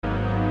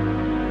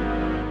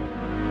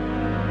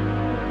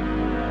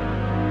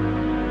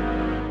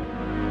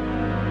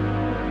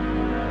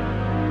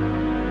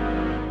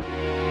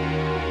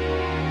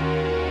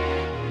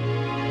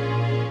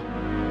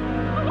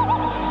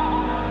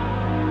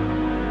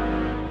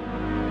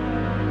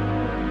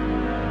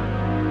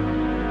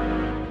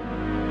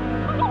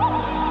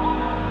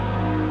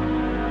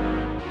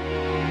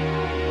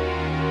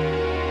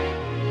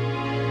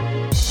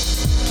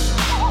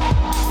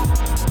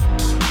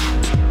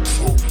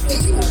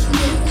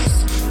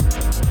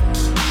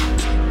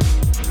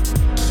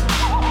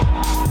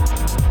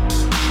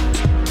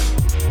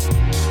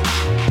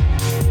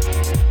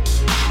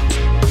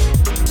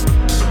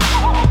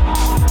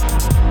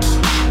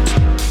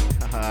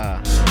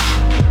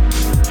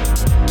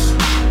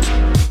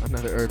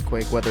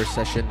earthquake weather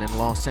session in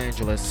Los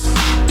Angeles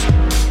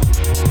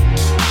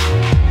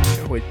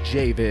with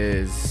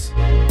Javiz.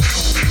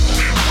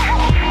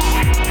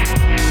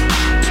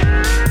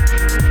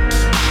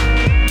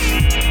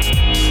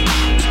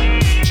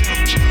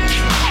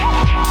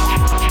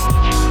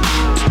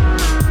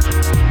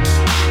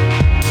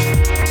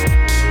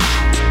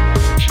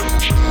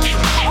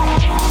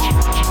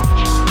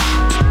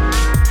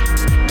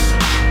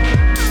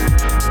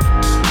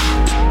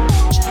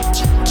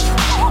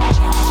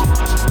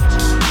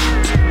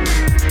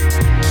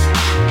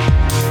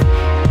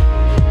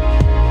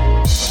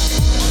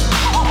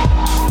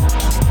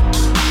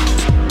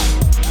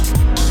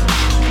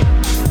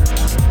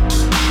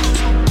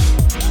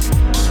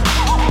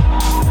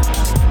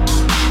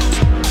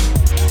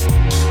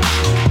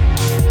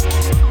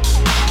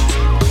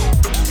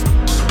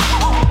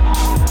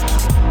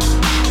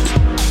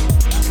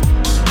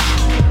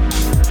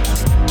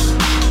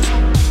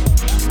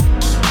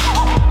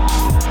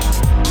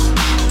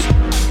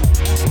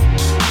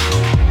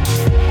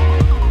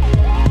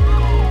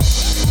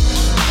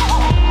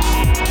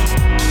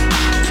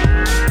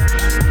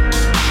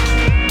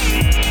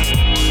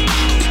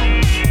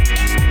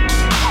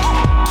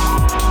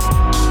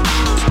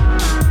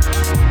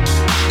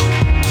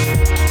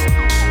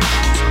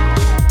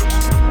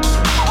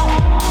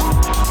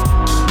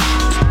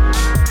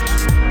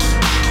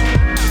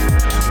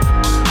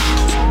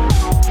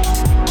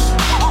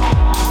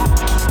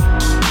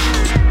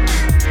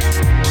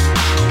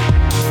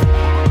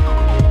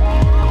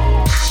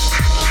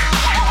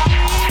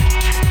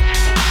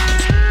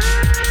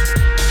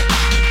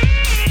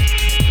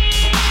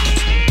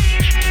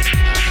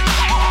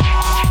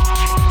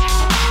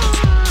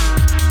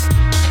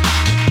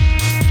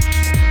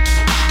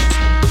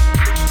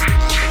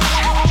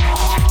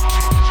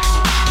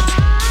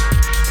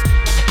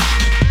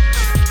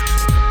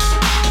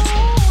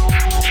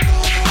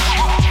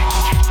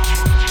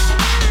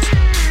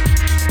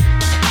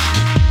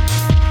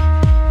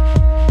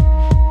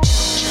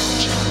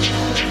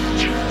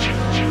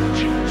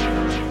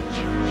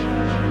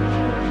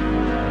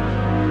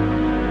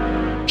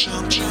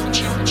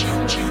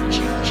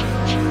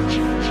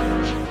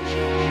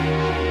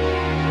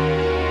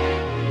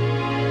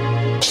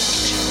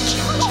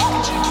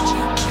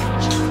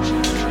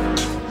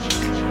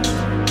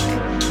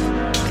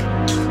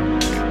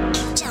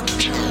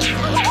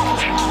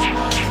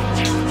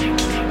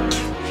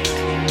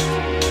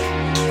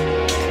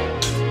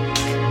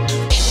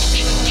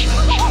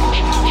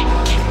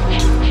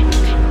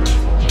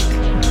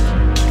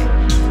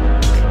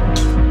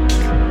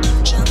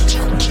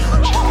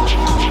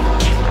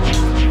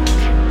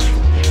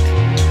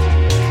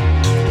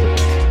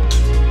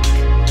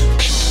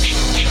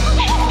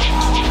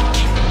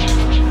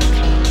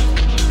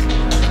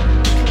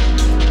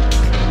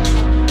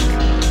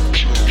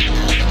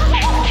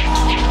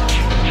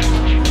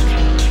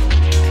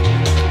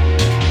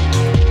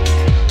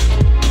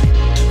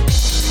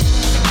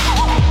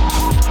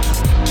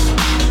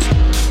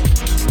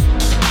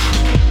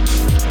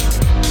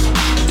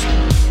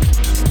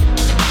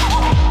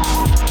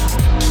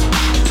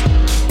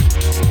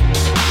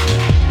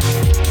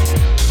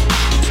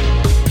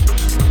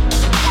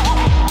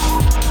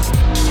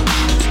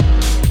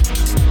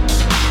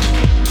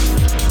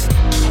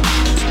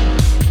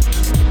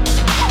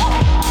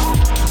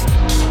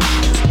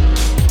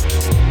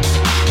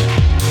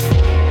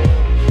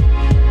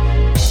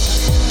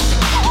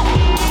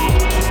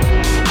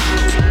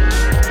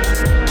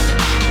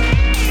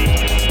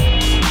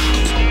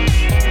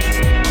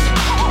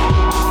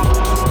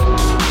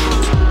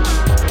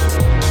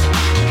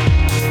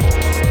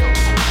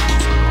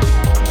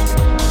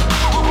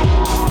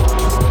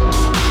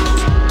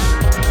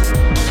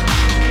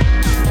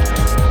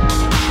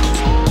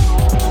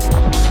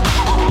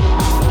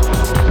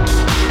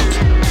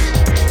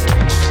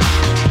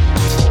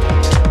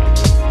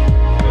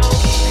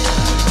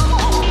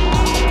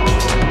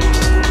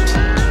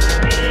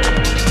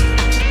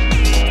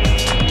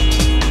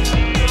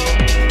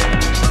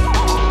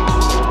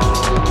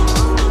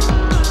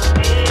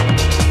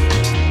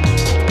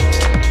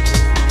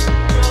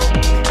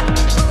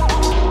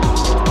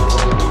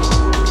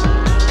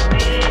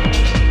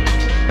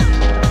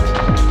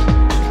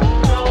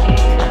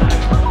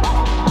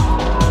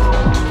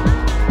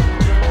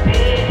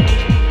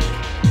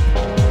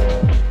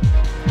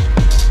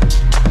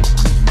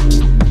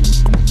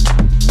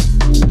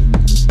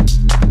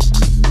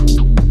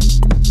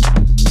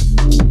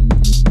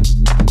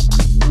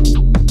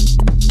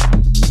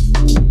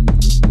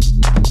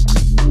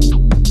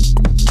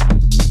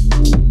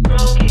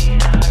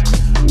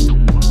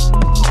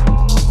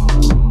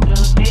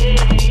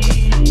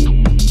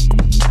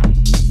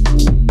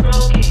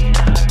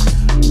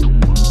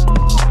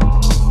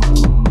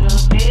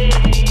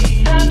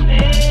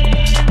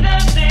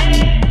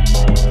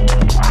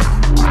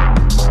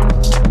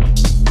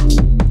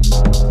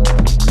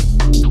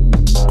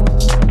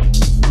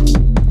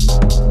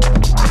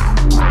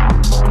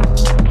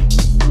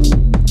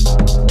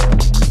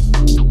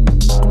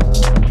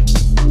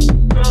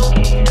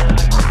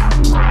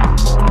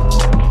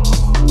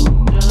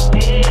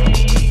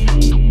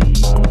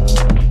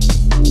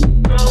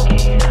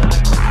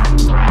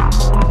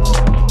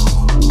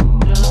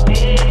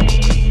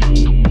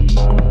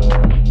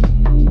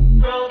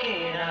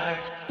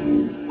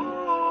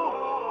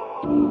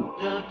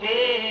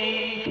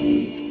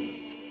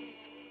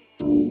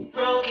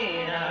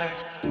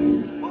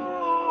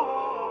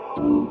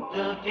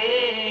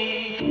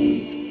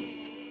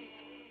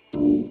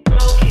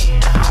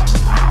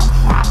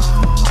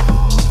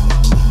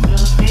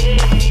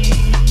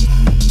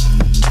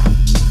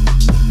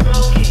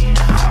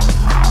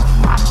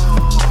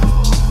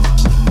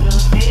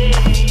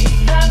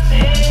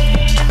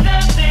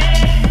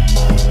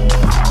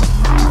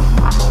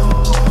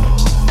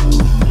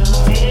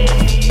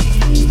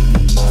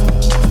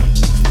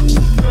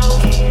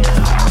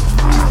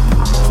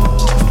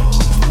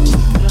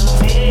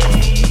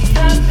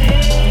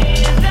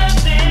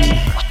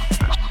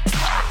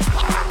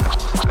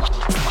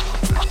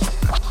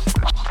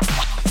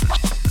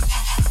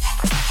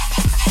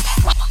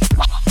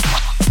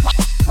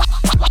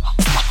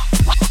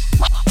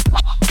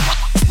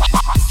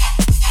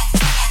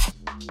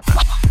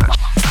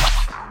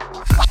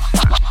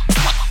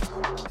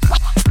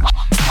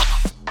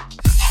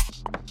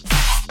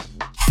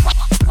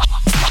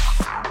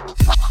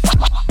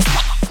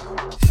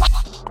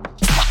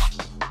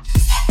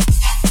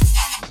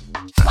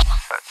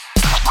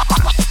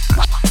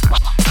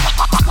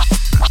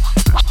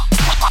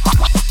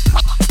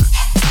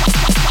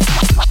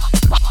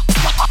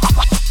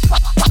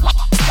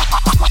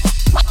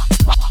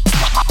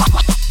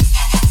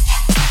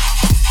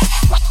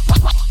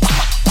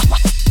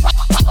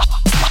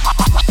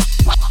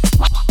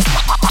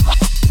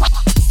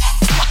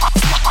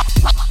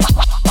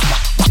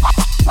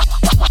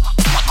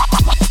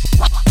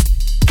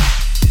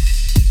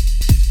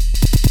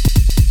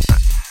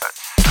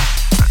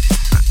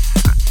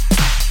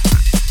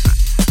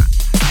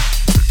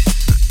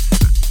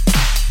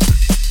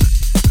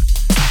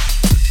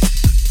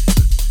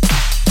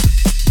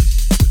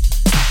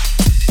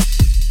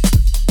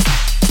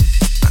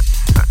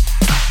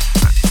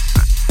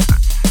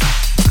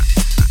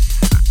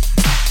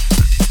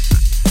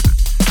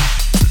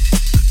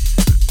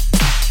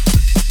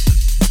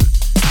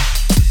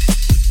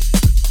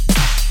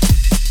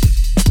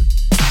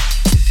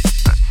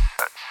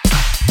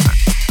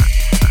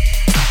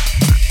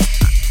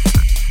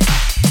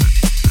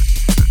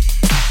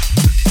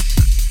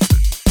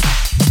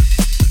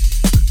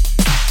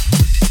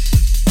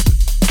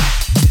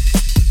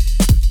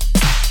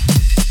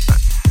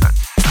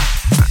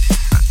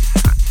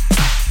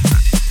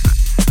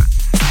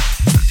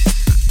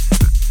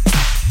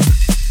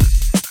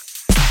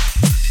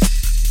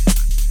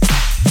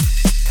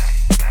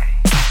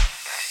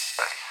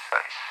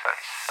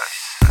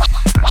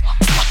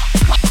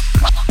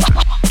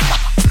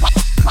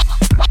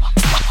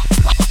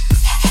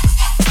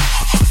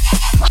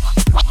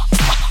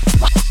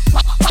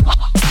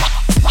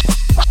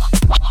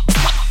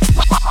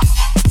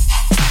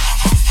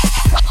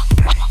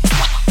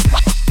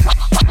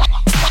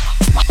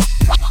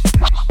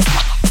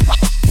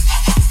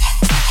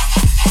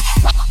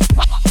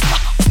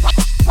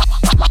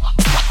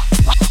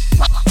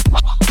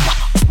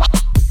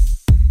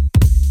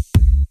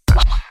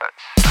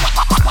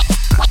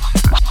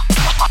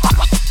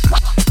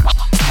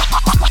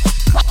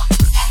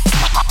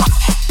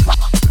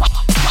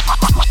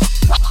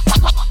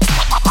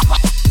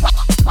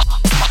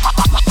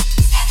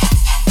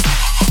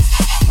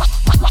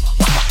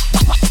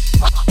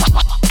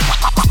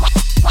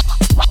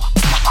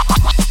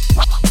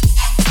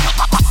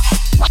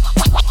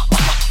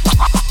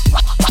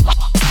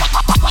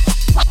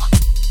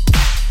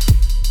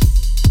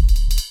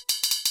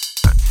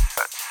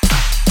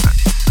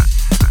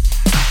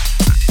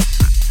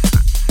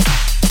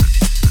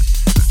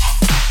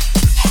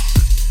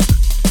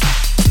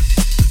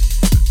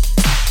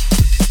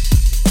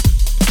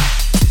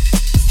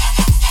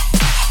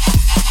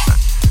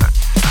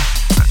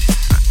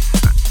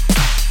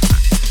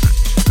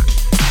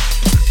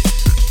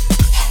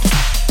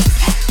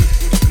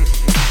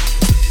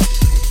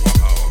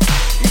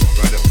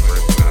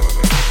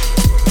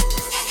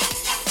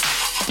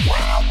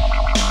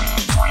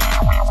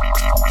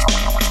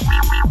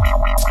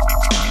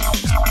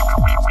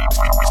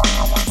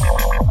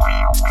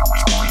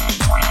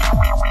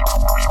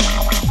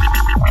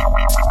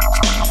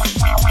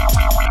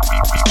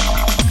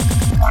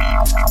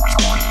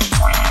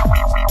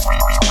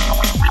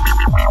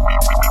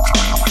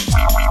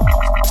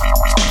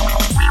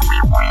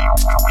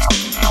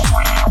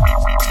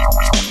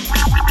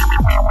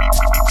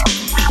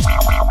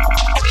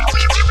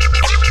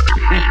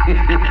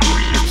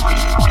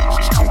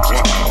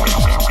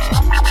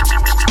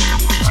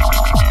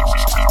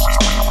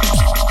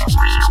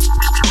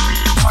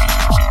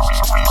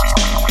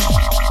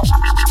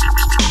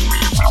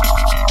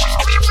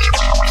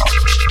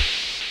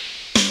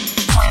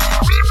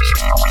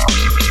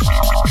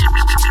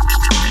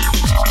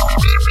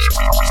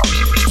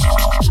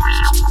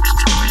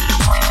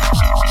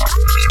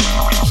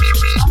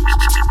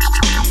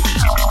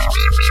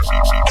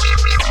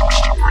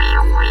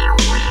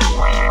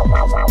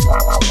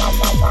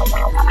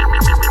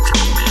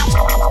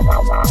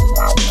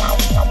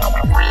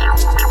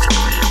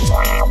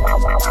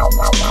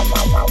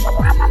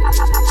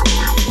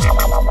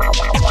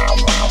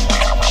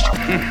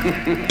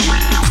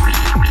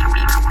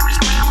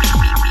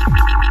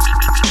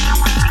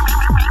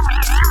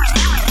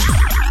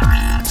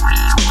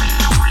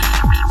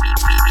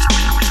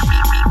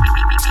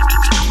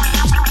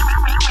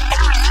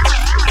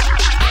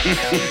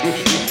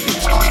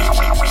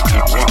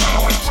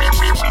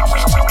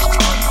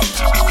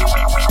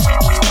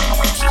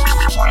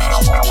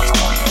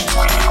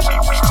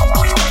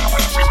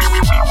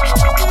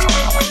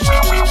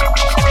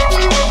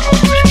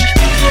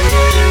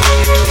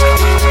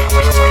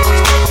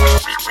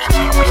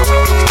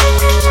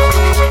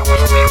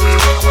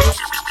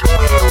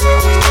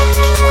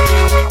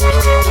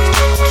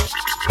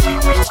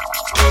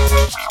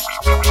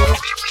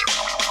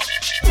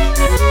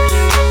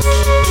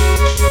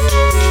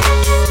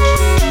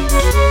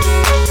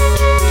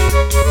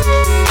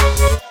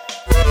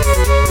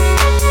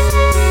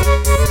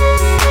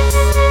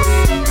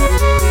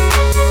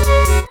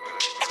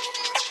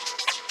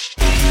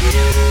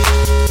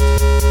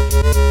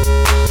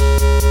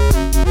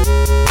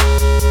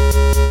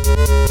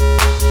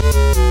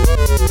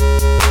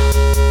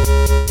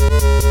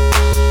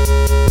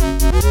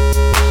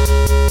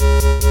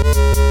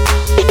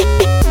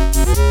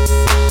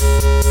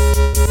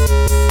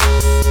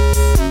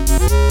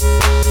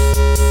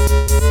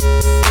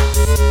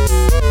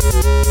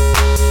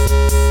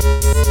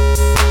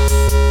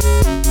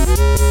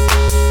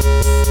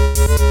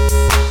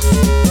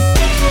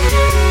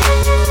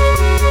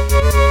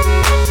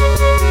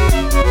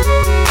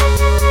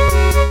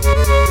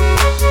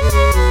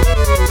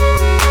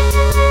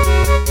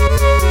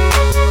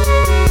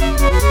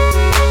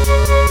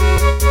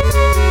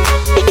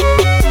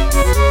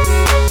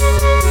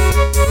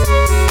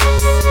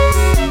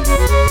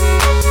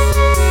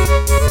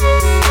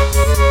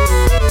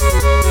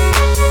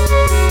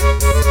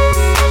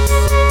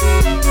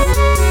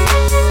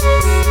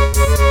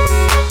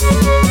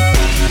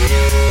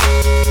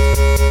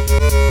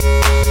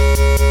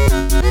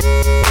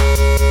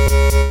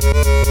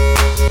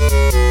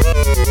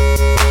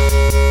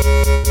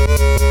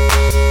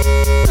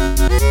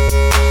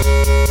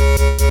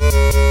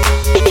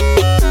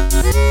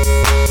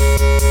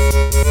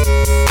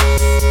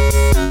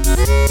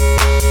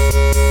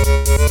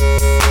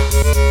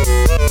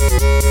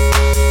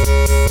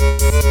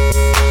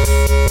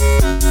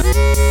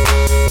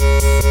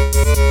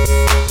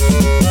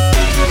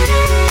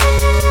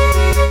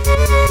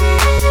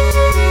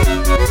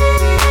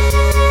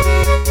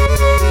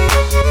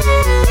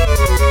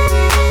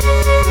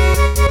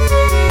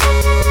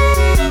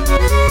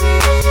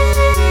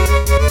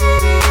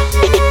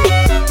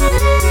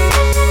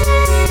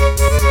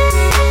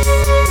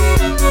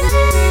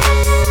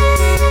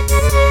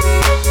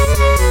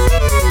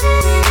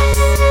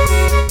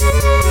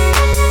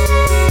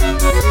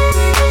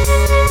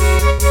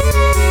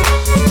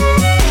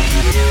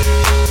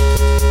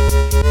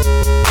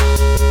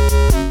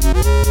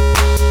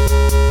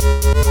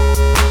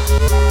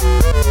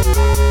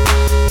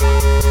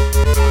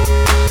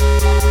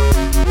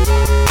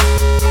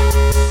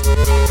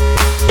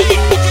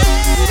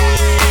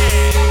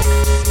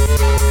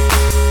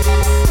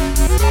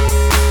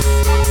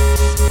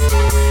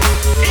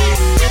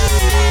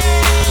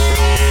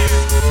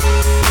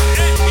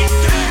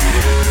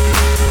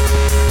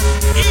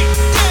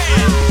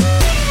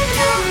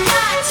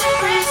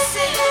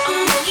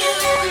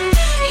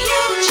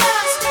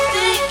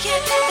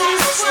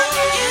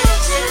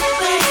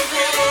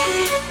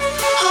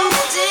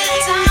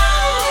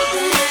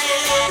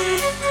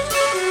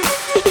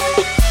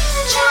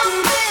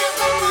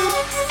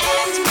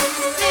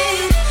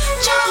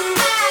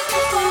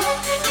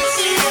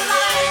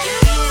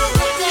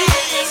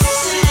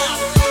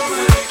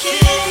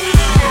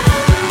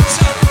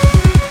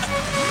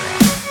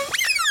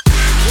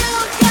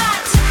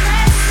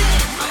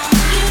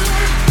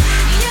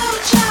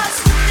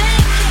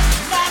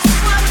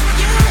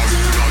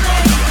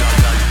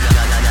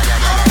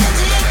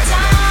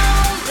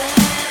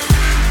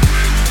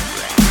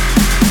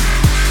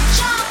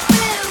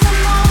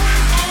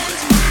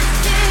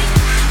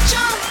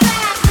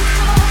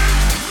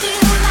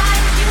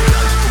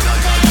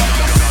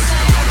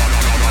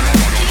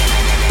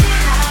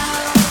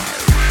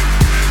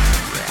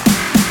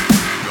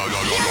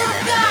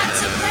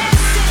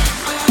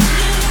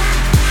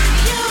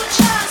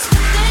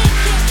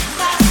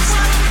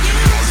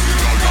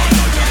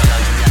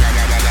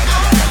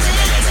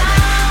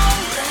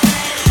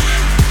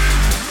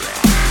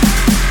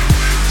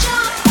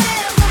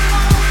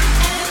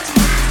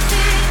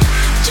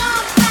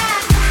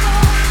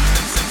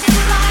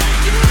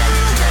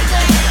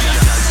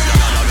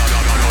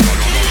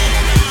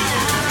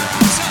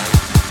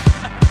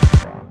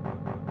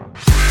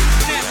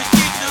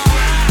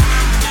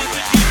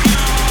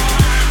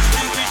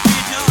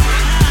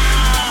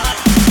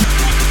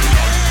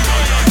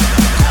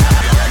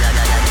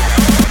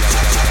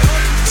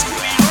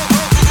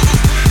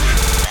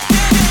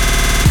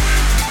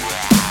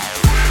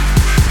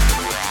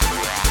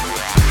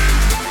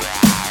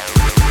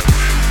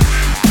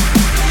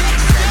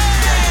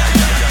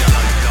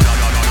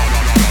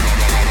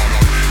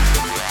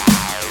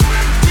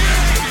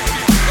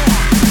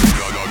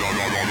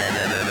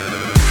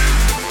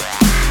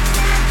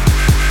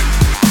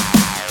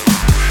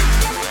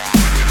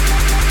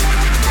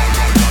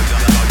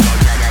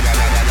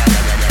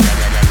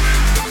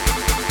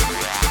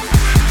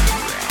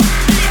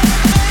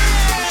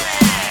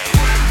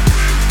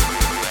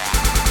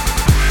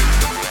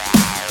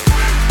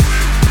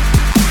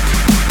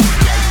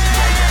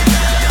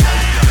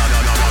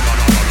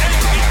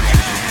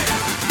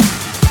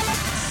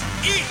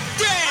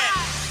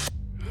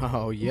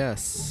 Oh,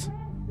 yes.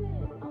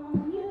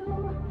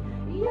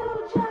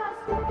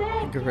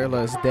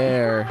 Gorilla's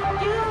there.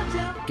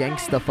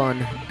 Gangsta Fun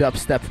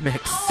dubstep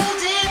mix.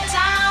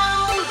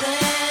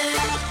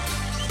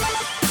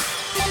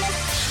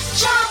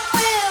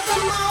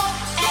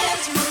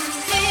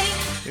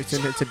 You're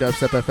tuned into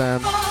Dubstep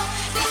FM.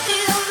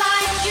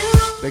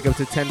 Big up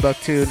to 10 Buck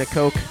 2,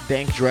 Nakoke,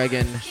 Dank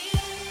Dragon,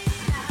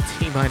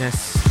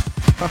 T-minus.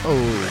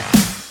 Oh.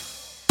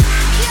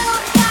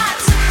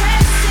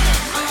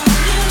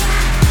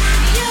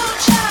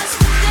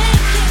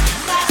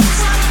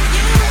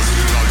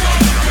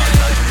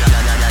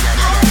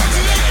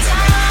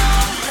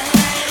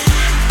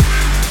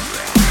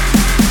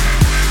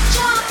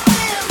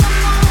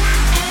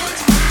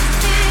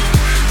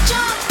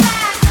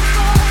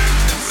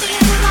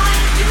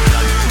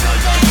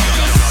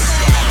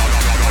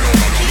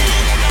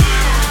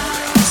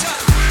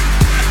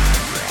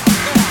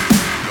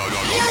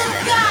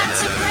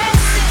 To press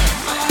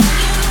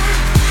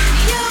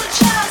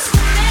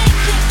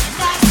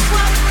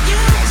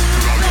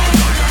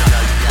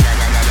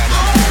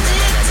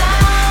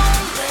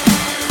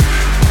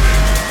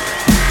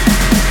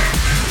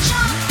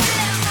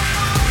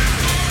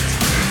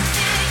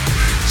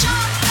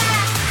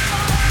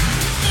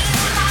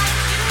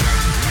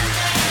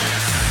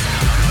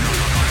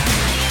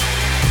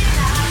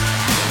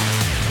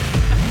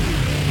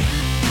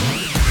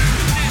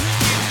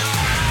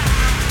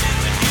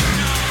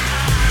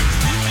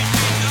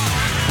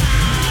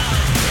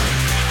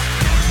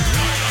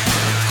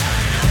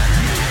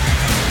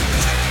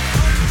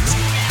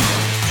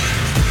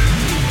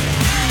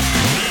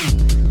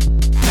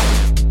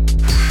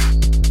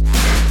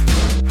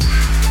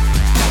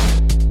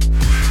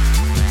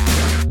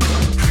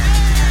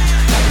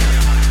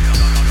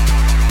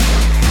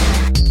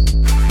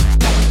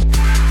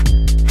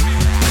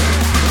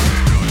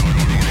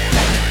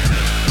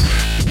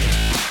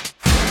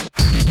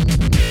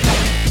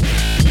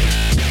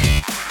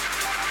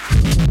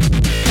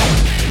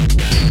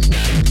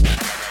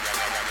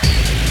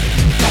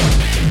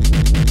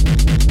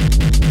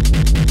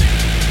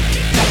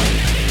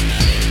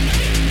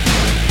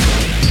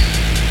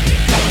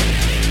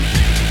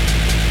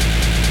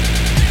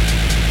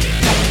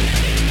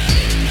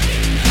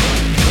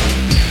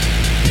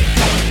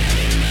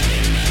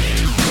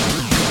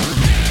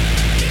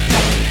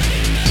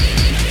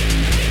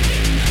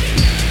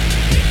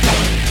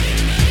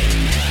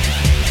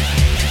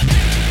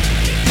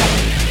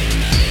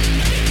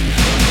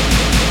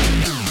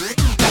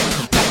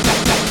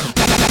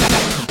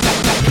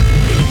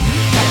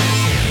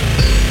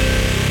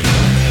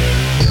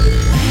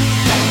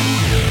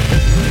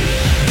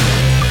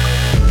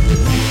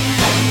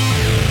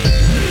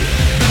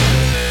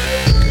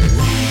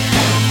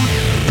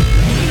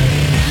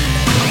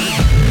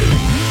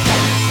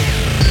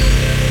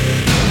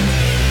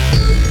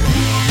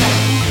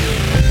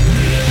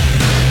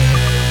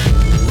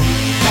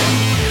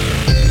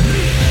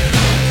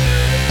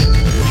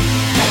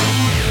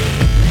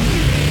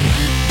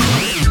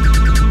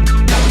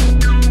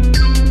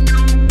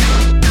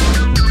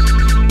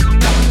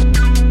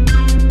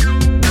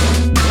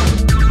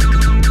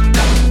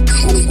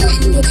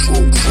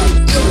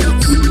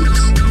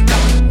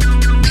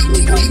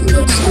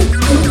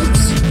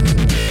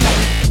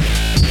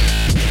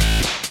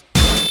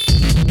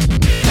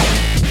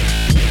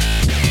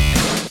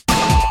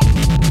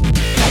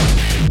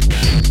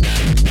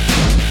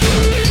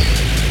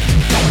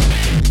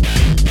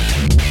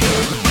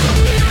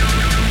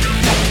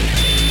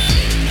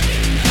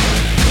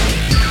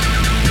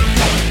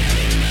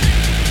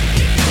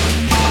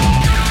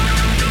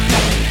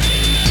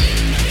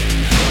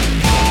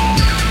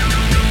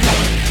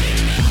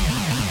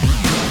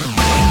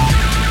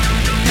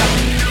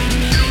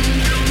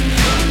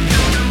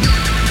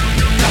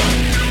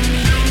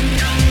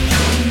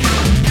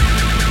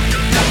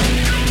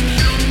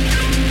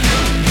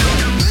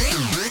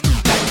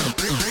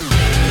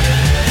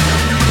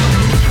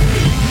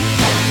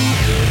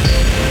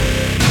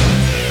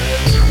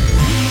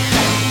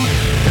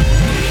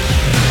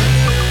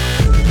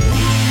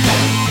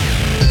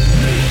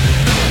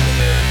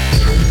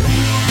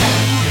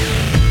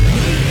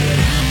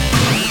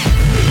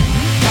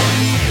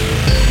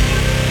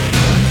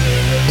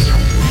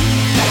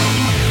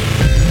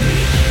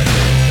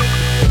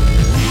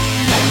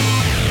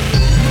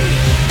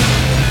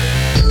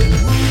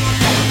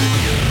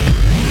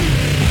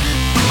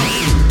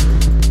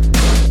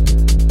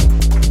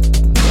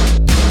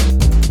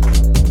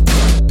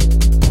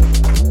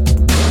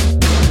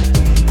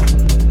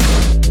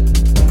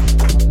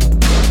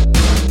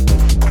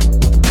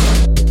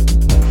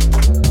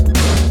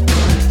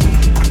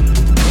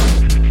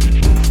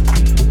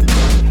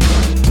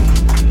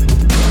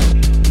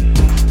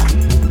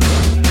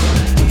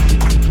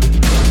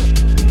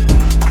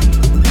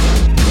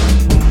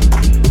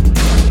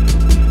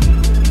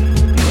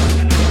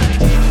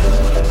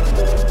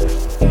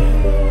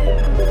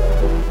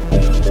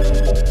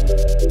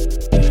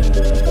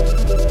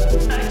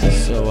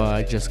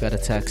got a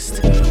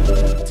text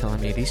telling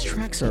me these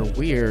tracks are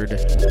weird.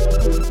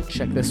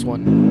 Check this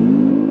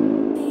one.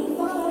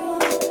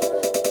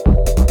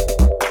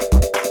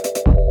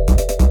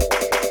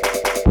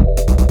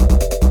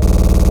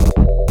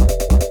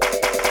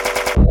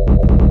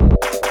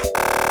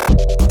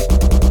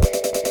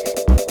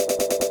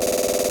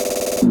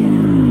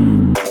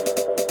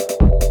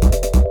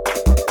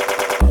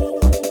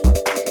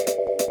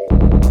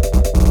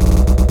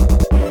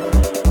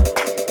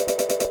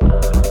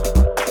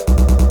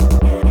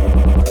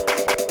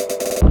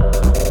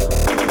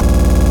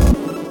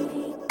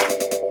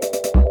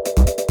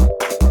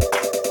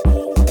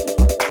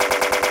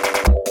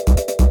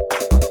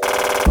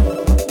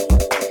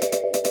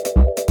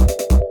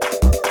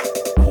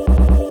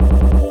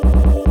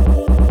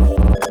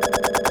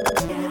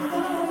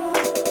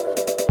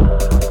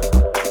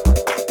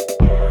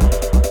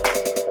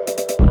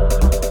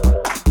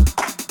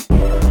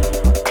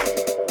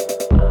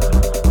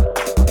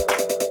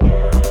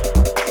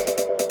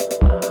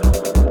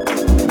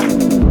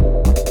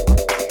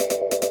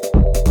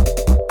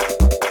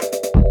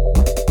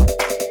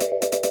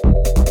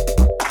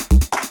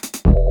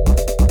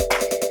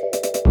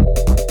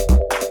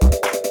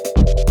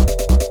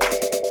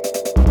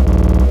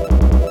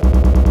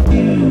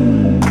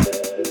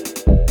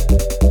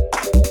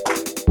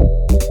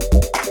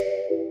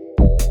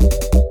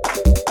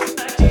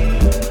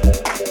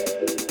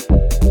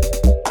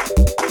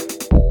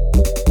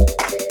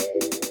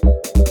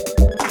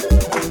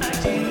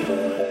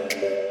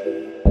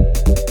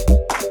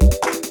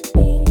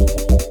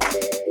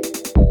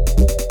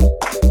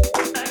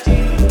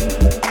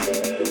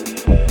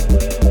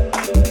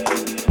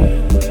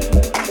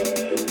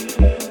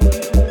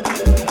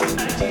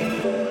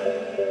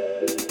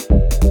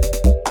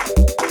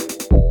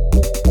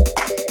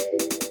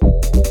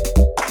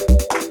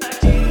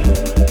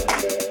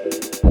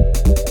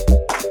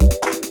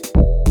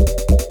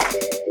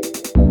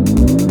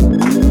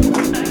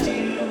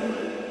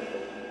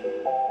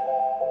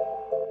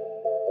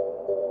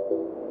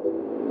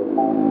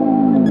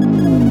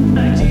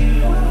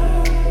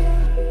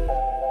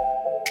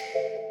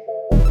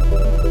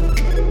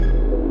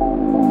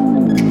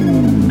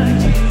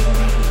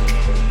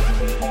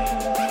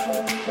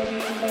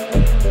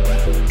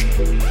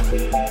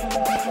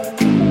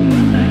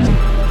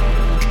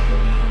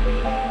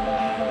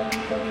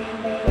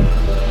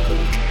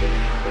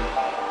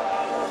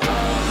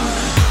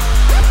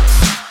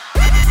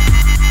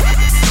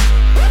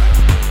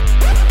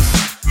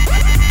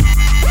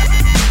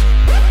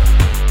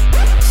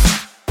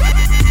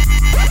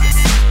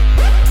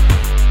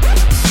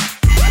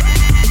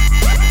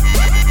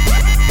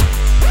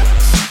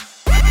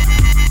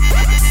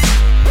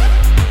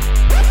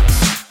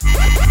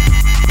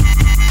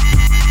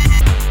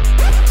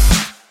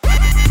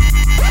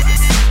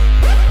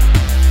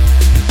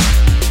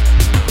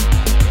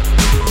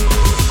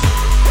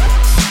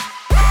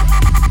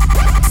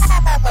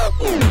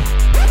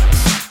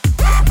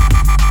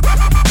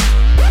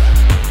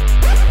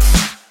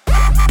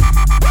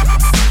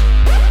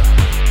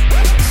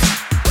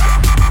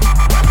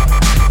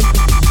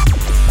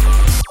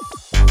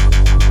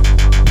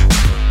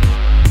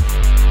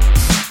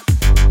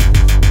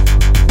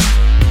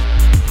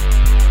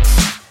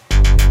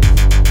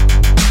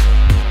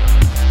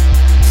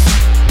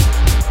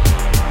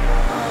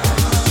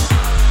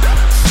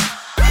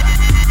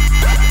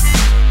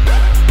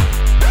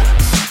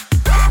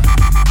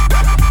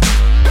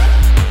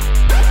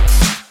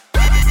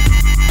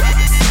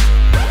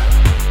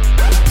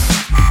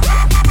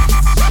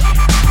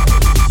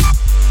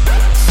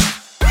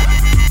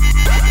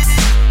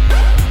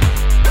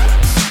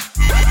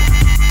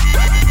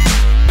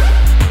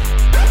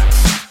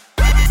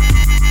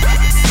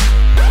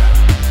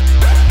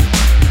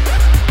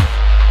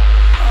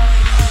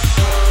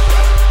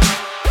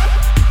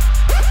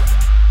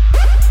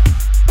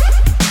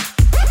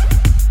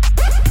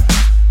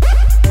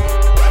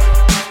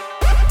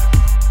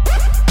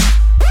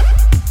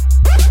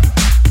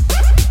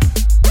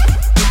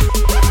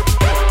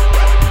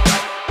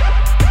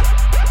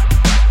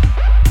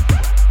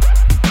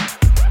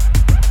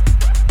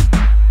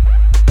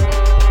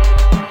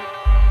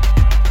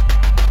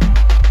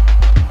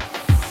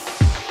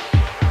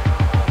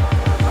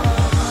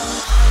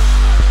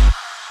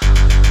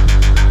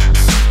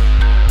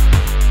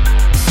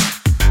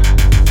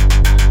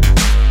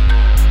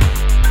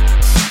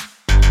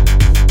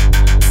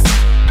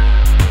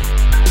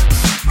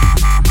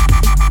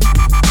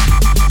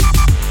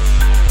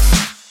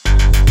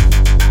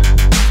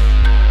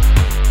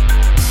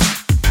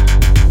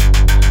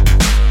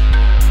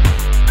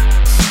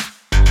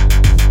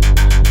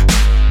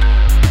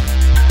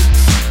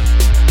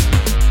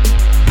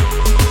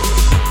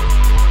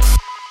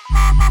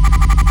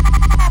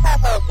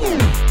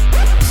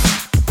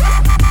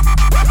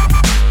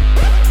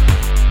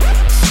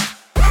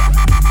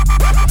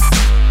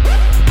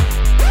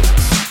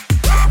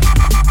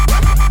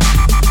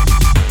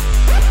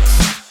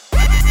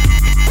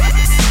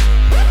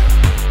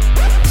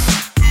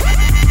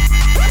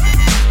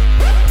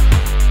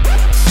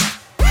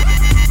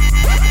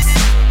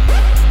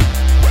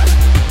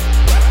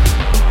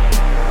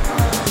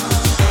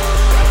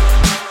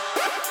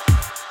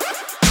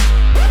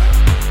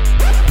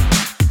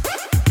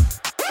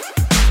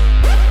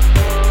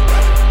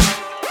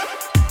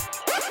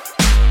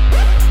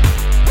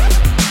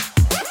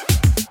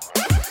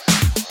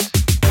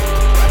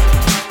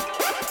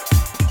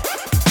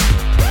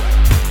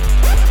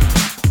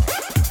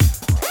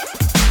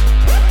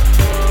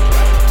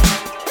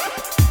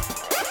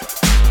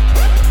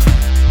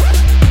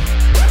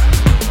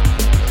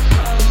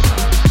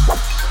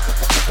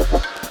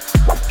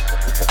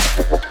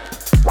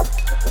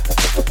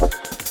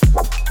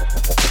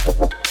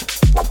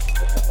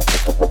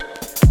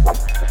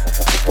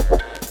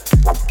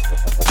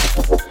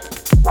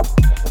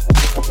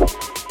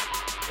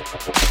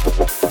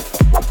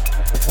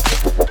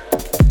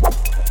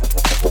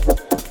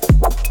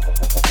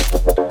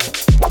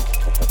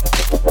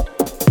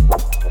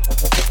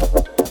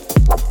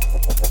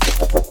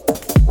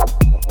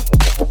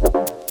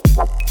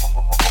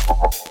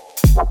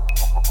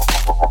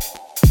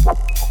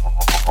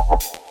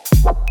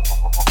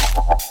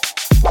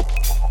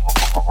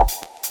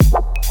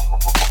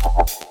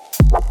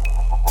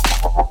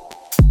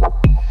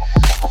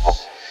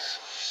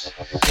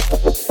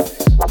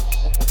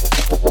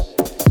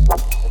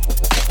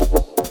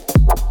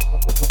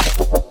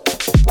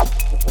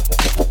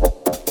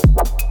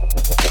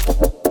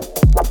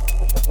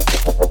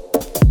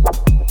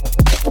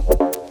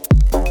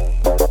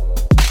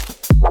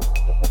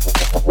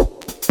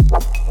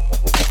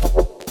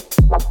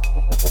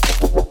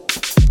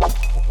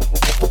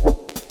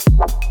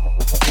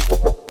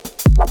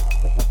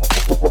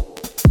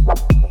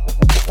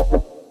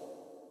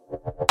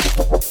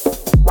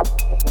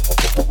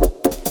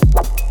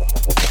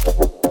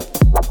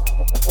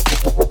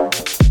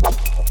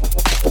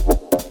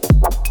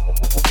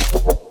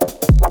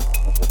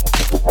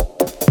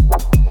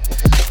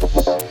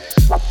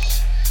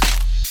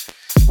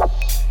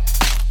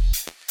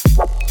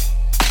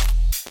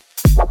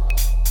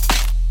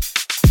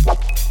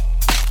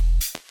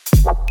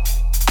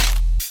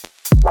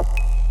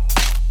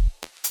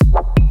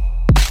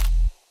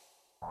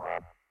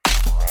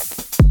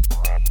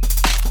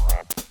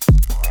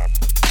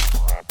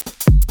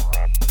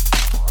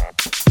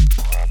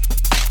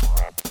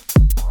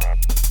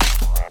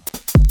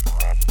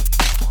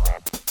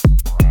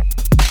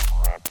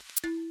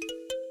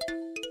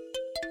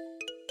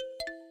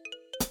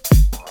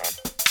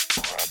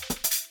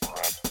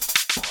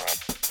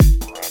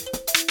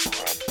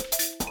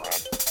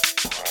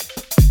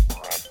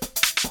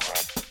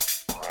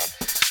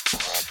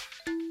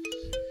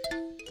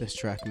 This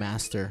track,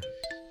 Master,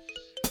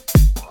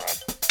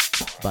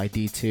 by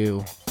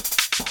D2.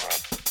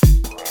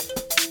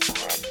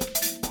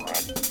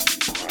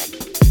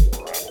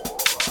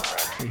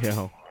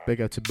 Yo,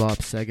 big out to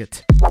Bob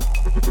Saget.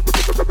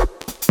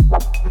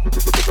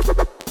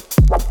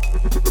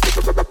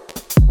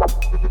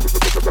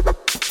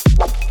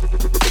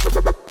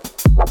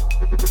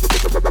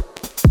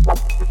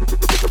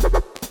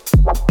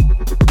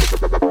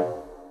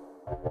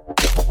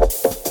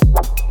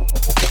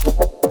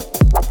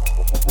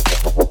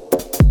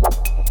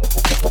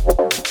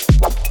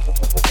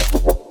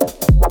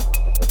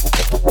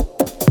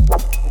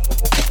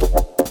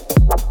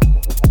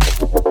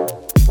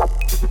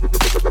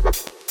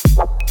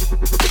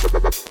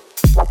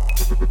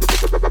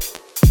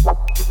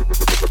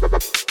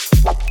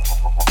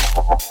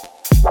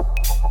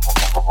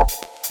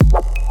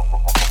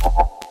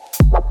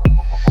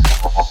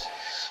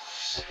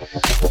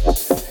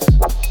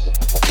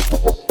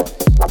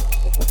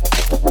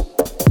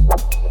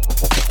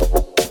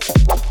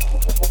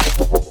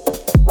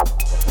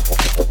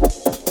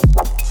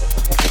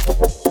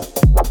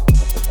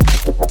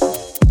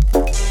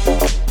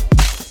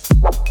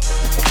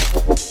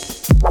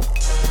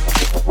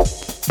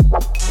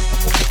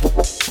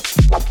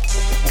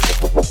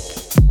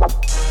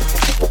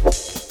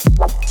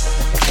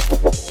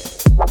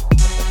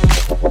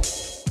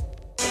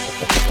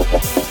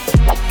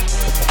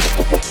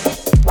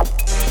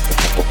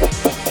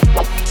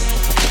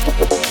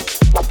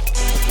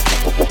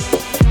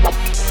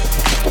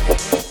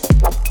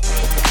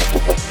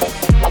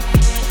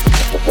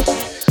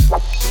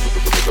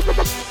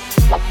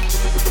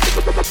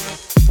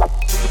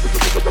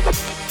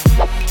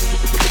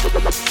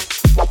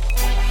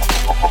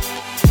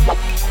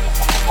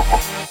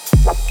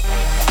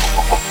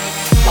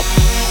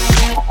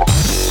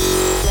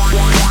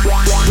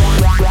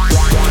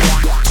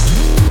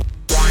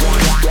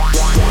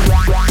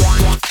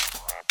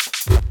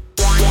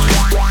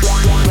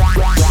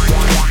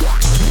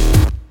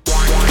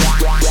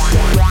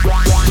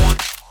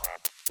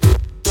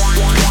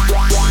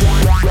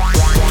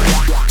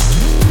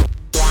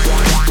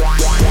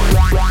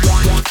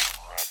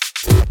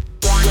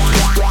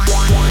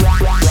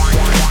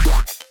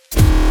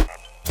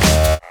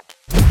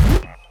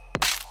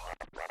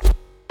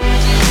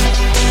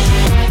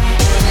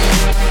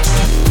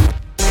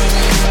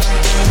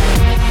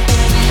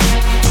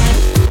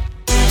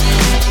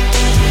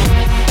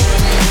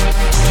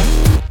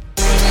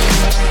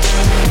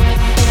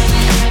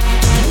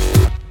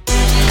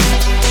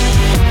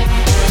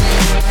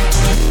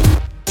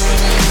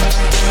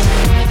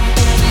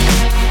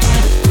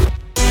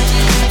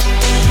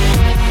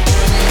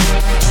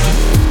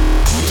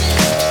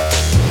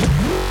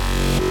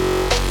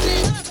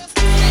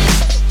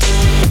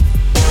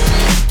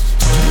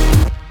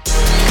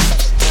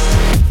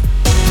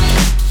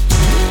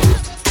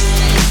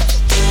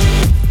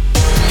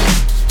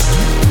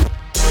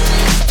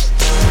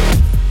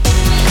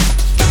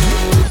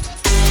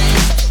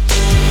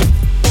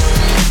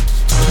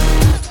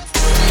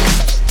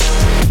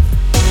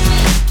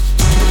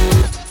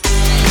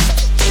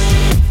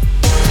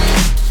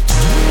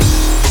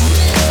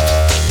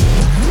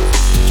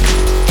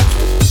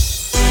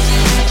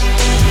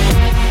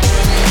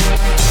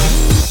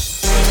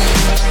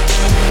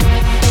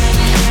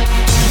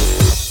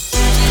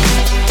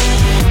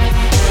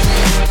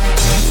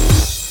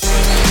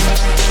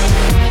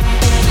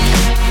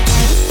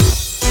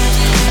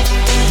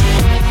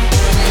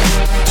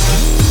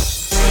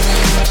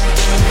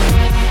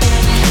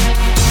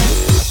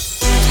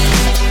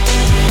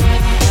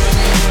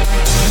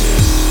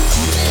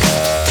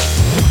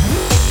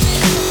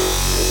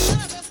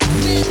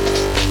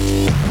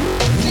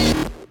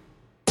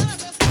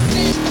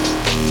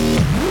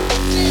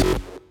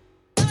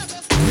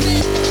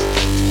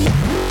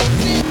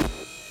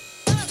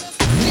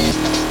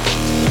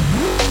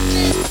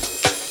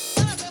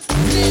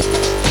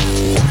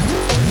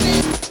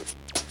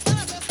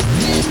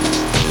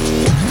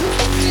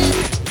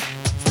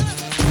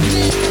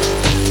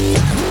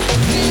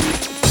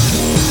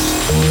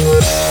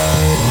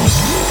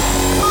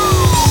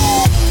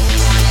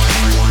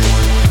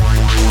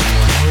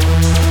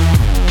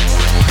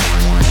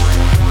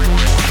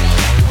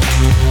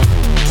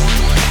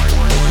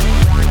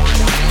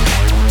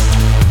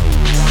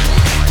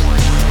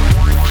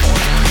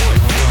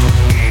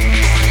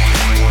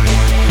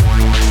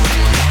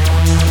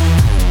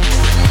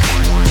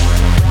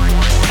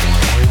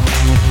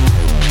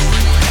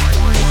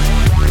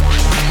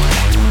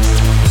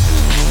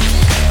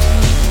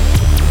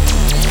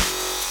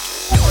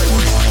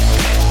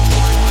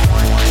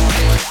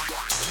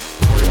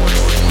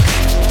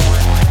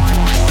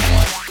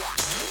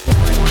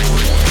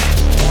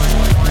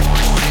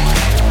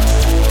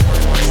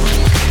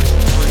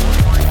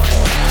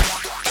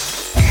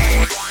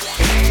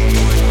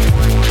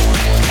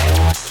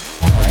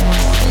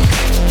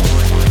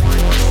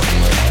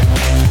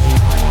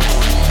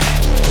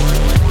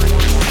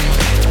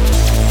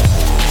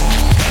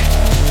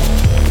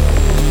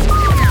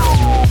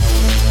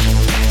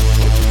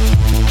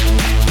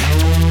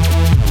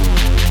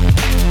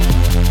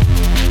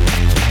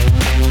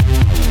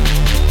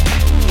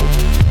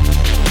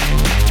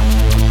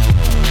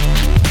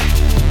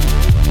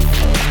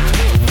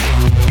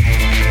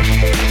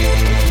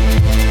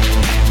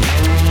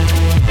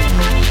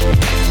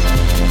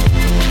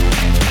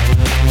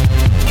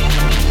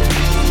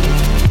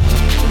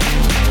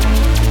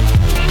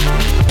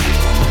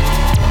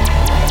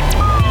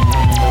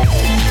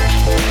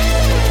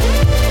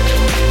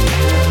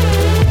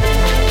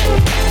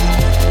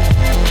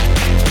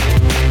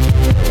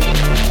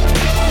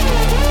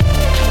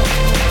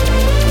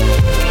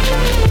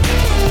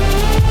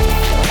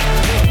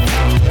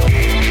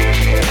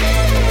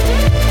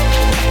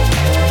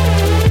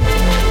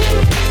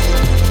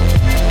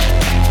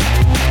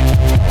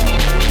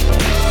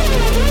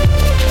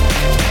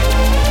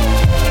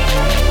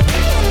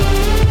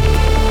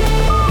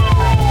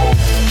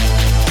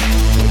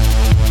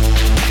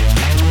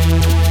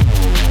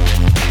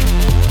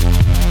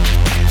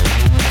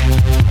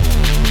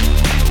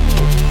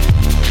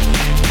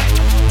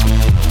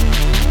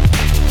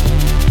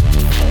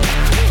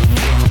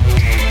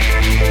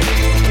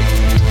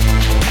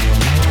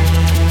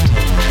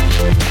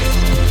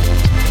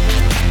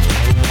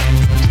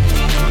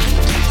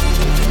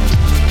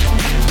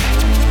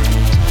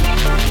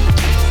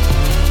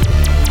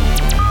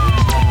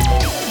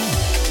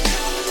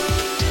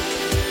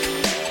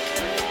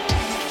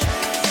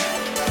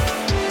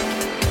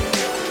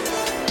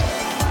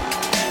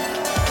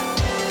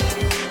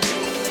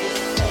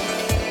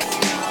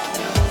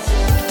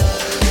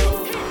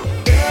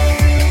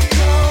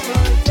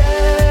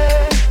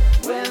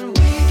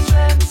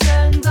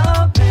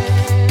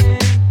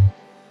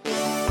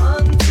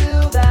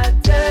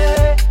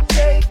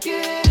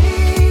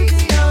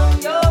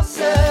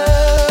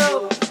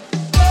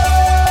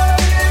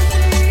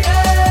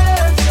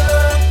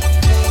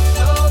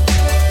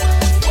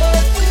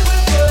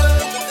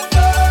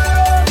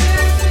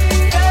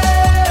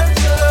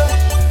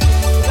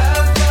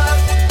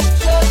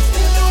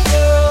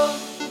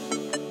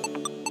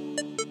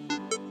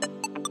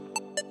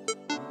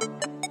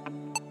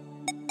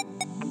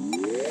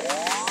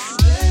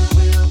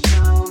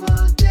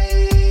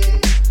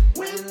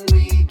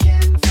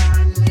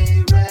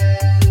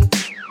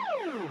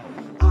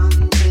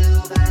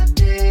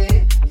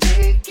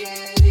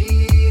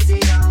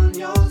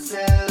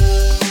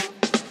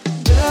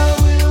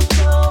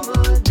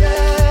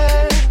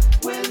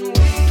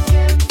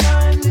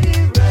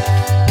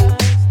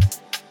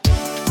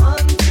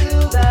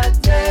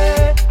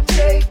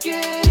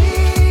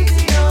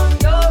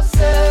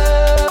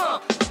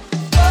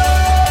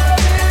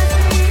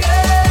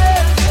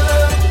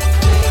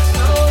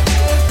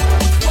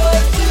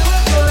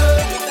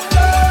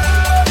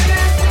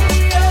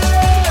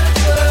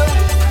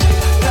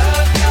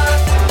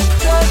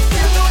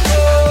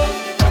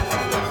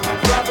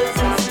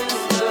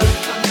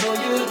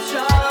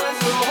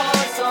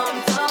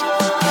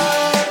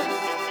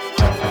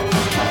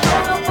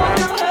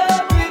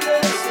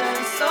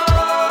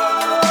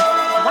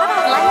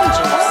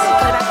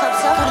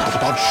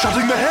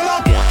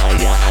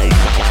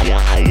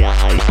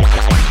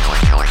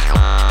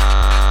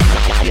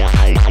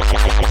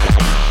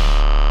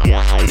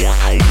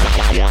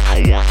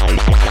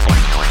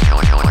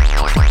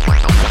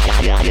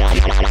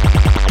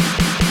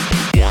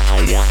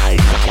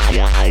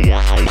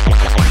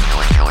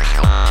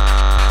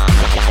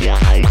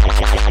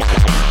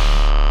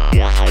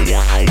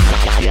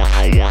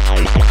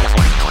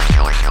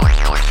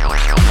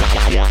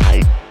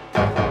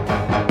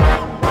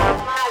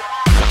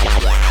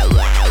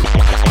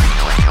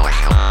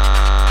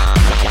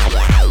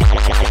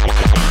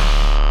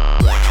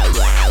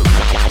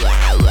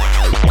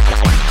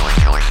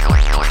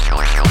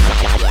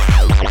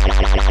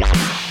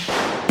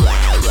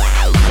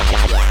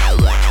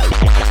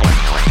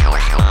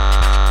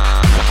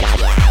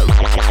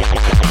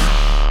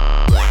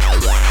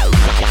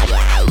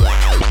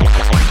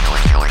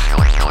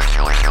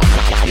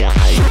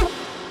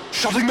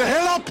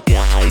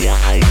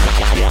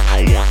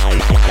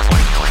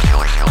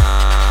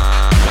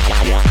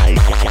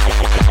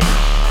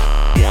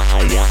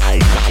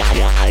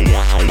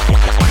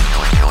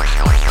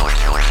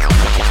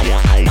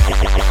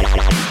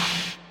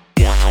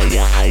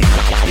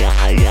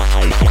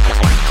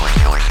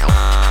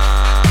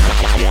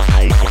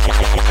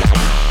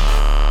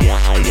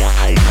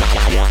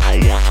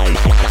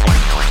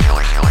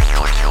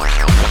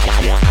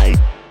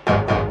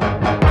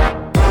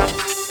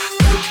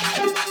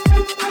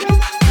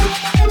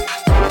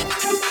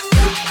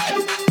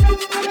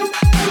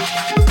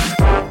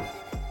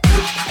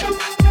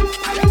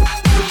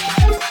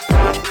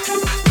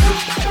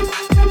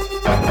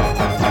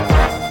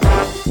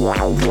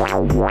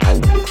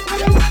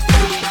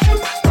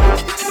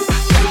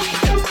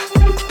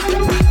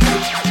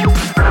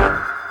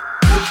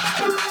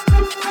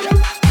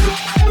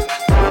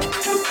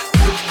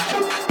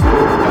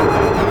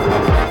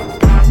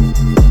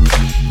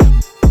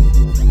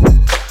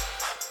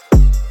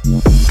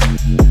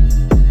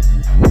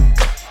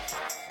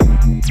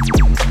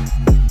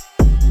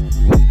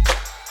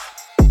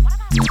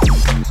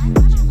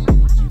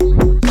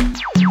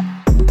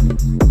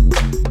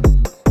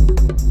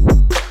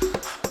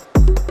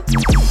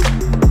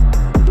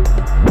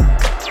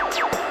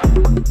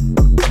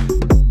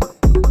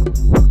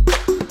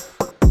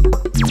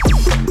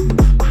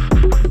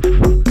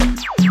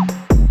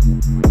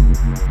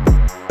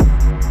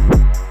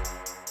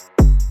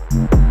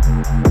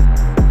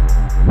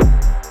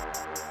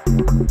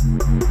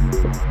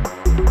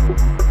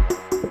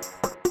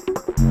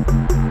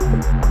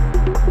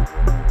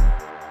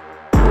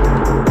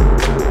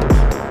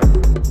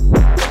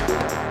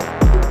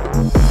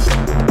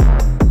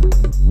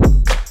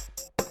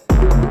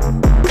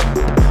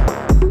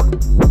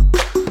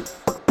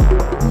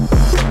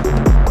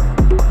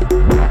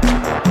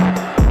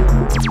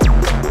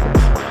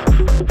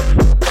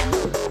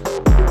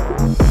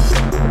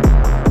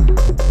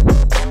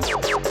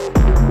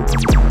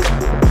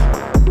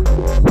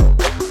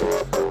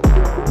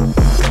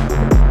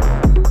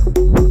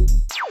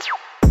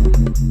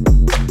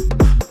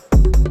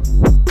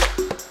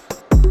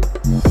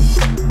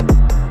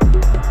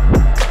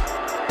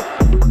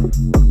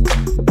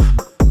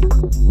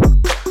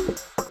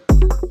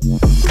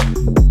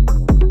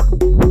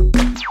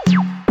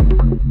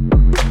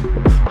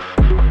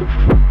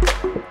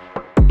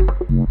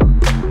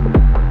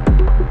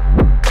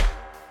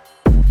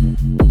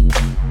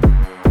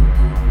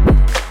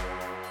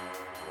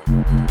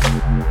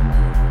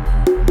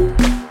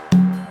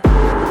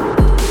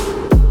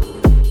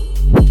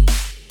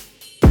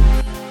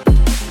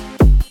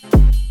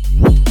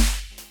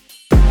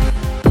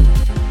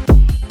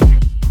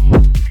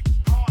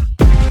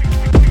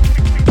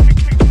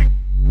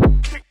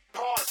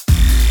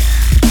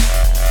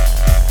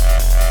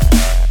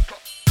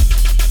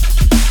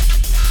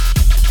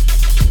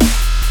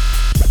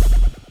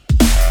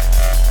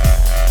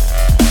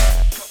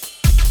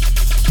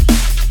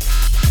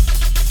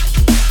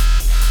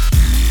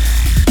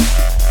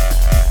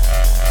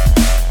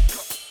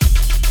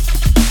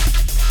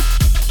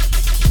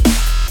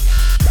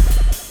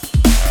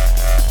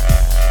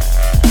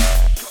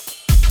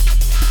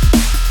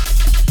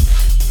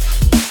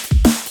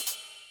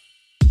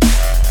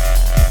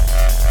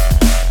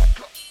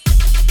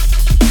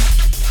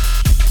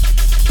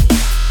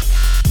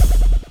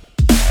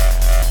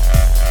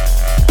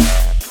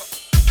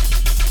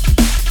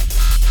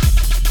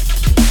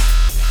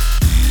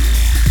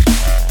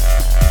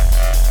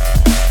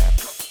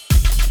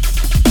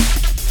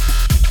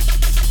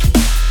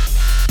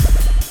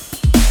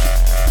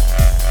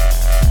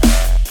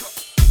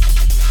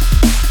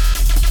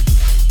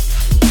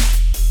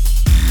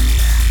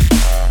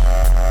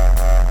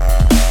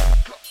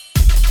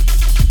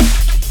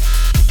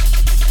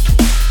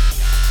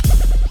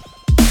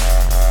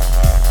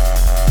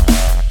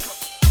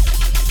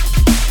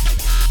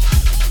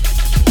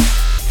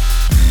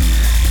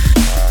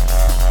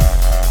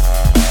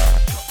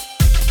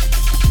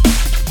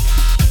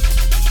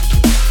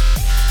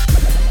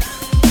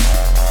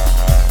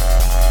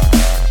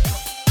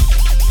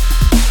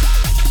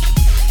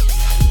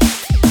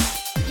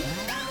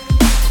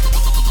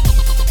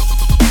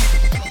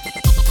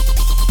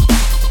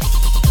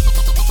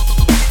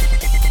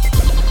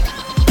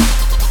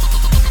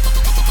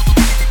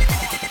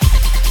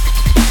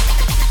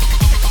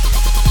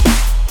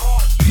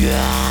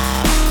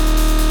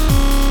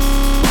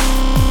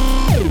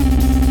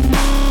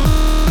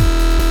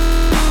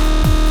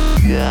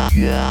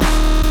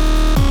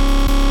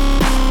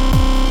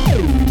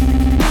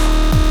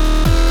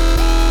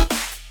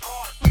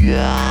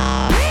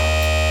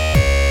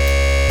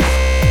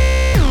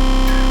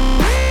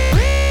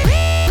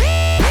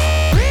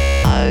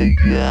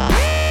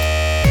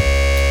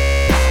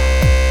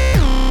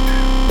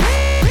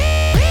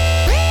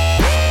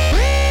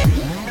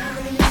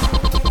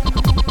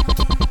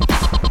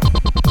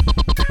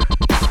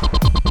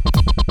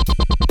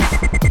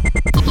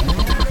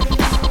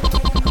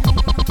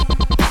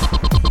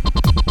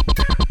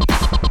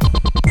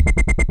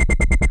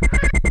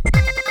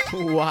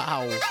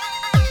 Wow.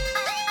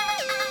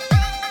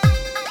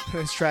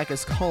 This track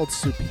is called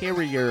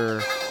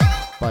Superior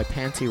by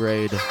Panty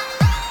Raid.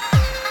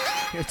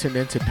 You're tuned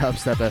into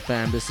Dubstep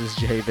FM. This is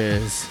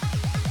J-Viz.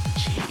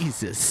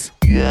 Jesus.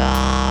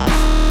 Yeah.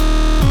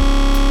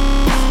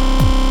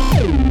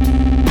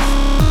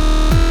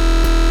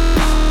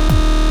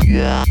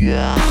 Yeah,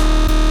 yeah.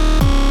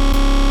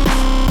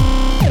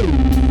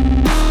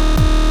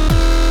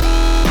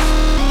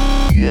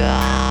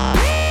 Yeah.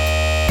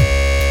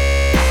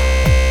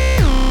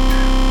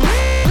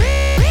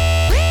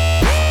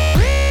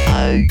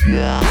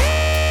 Yeah.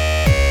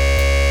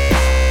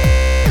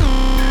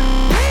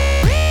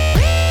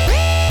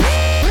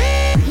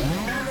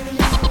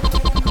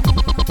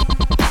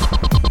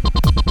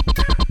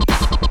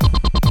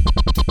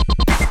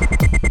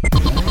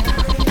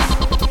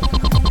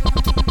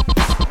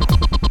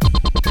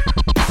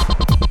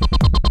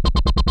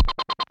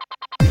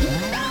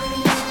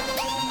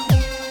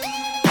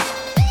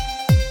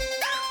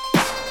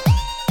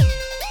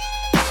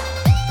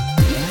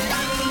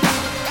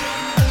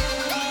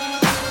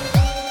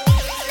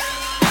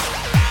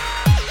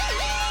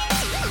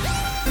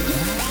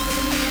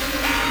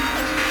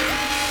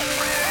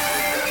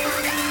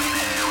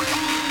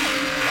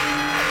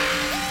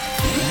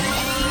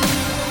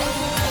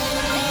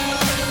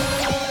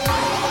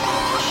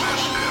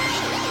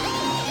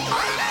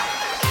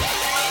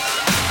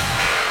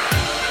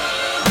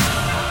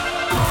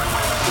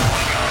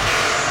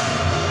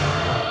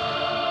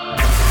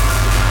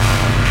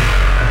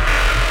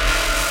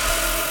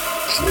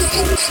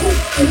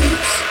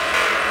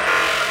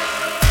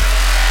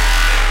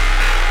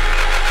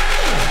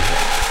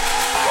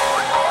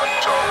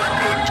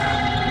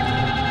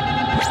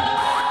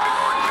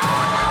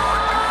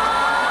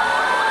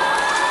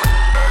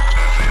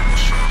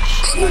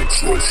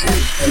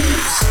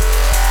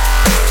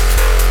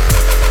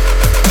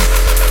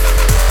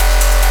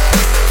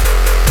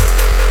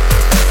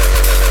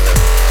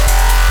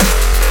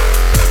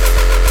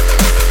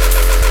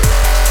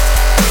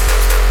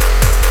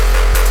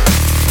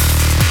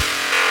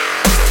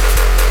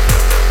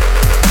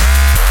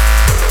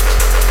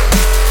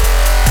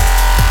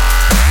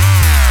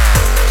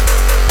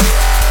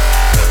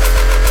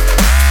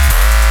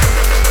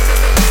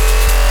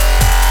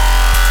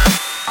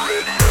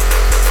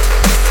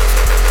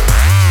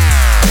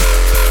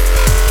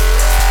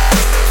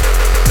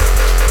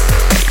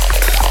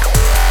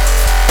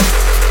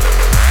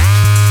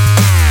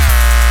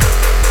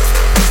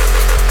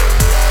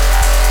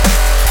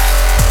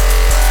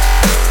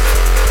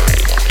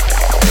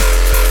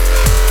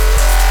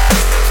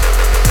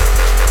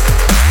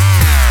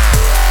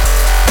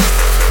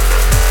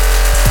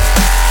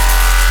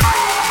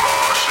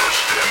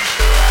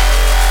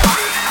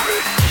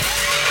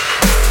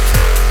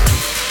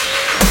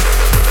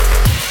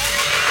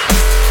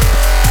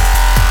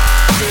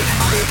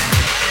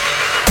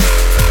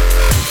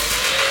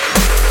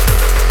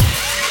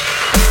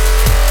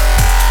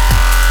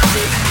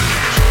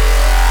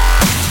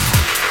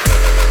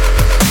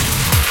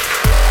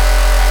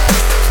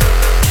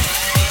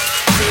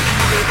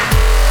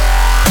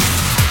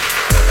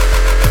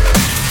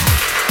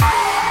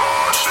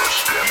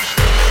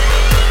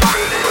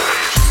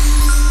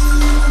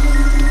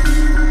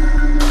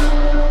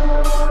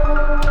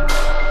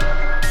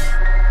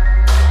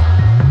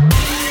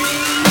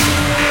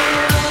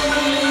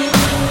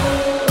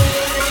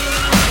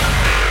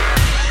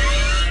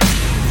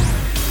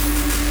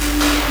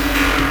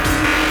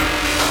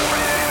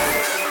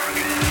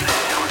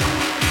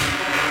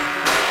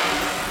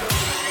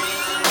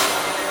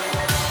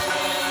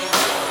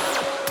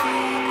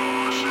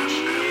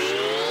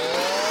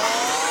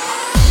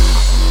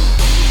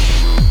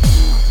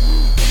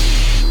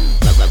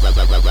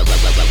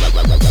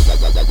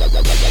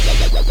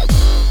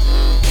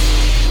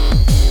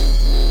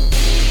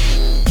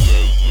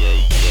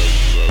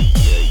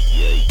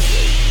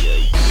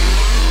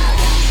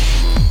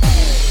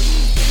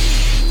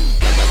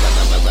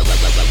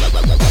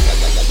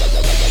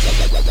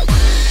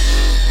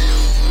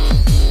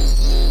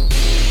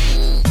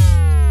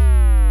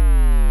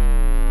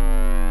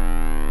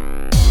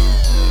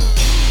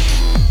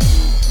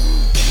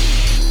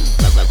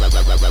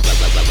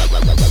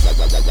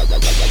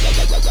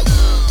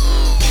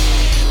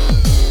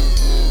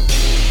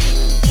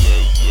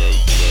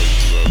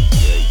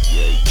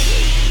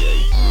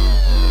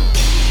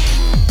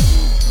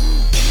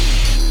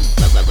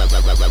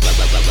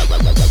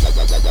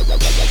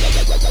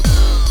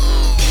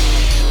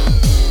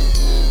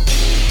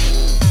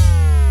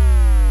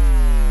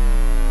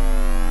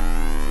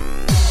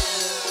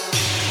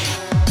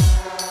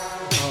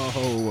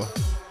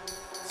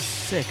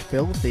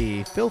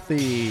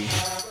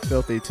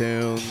 Filthy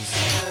tunes.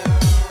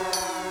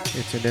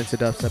 You're tuned into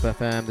Dubstep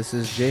FM. This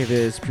is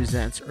Javis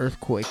presents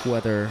Earthquake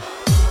Weather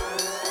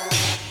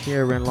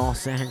here in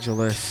Los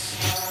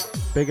Angeles.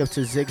 Big up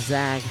to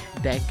Zigzag,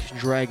 Dank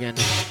Dragon,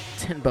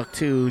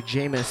 Timbuktu,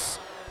 Jameis,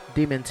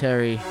 Demon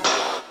Terry.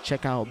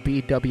 Check out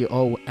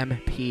bwomp.com.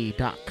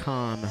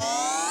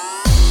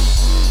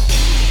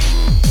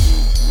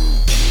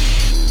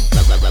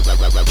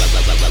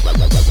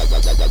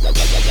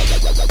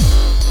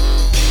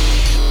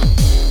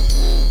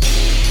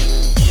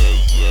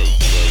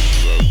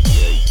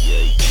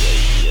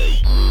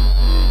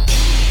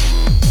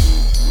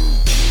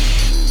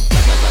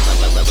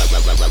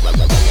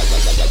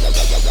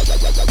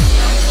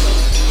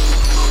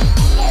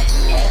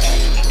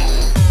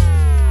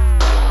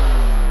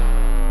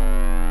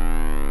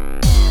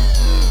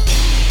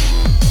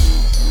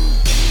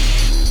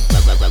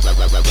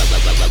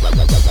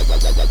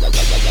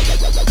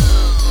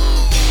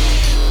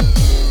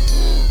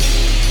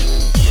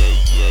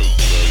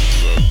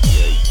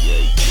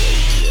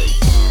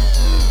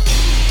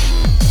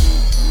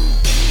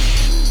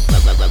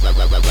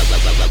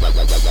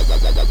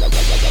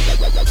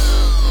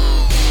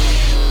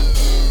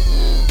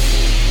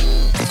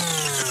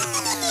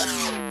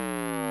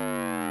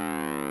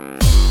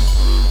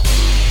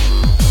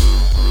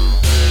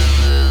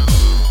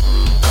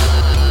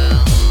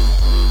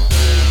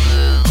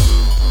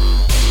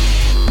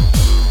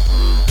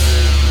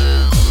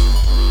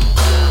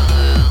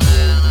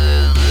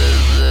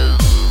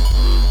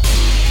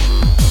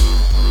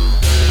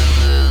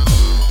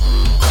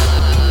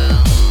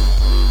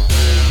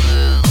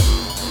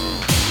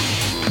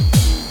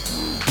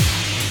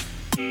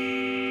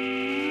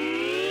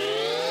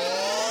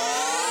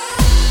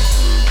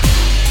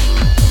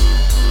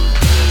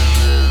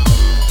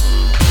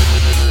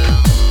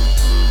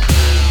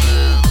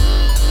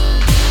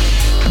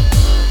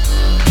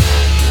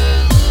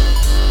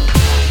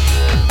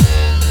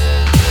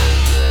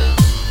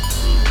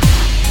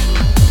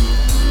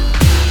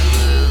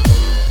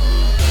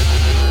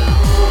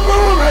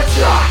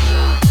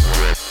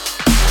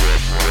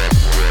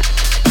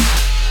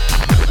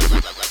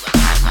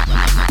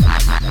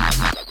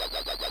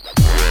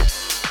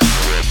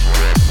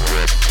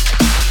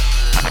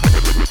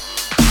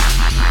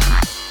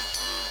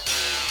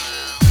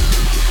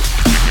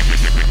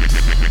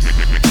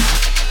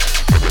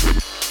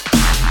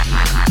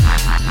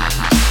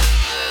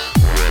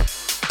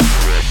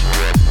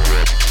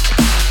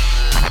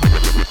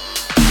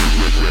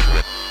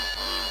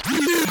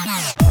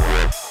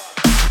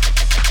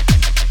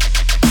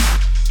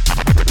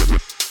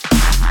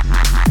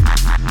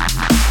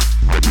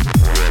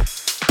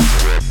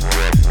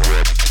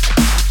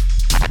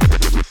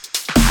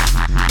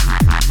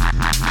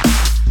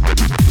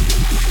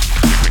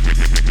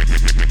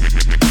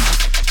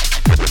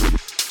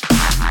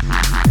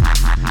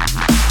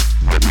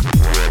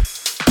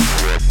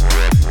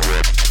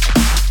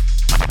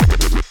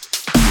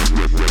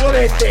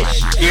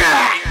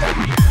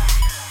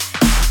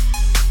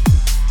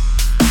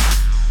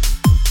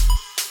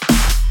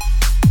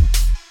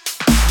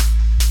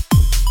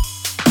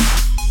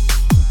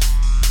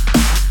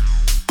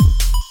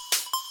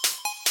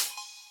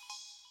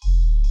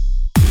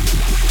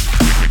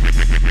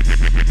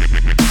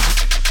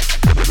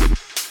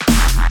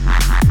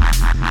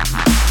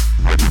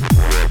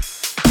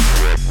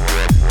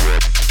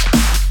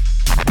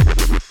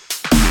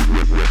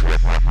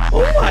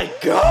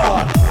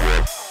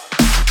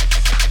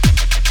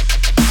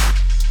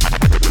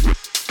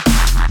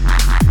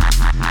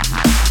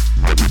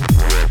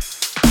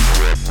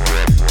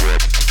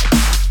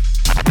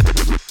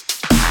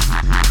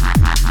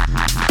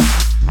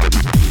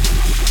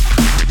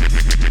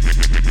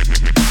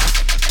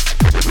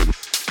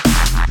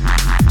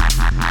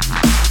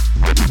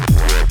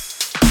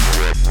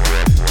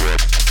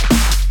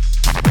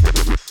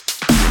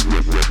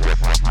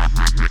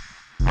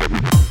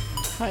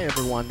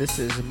 This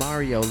is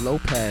Mario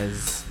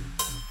Lopez.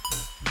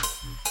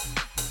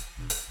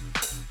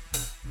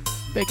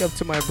 Big up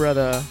to my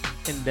brother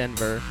in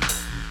Denver.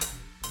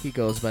 He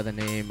goes by the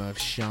name of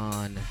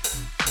Sean.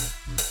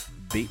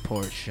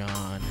 Beatport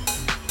Sean.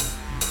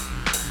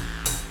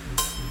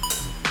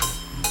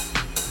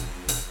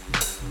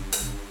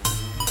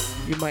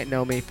 You might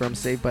know me from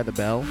Saved by the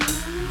Bell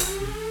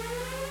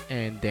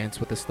and Dance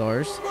with the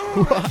Stars.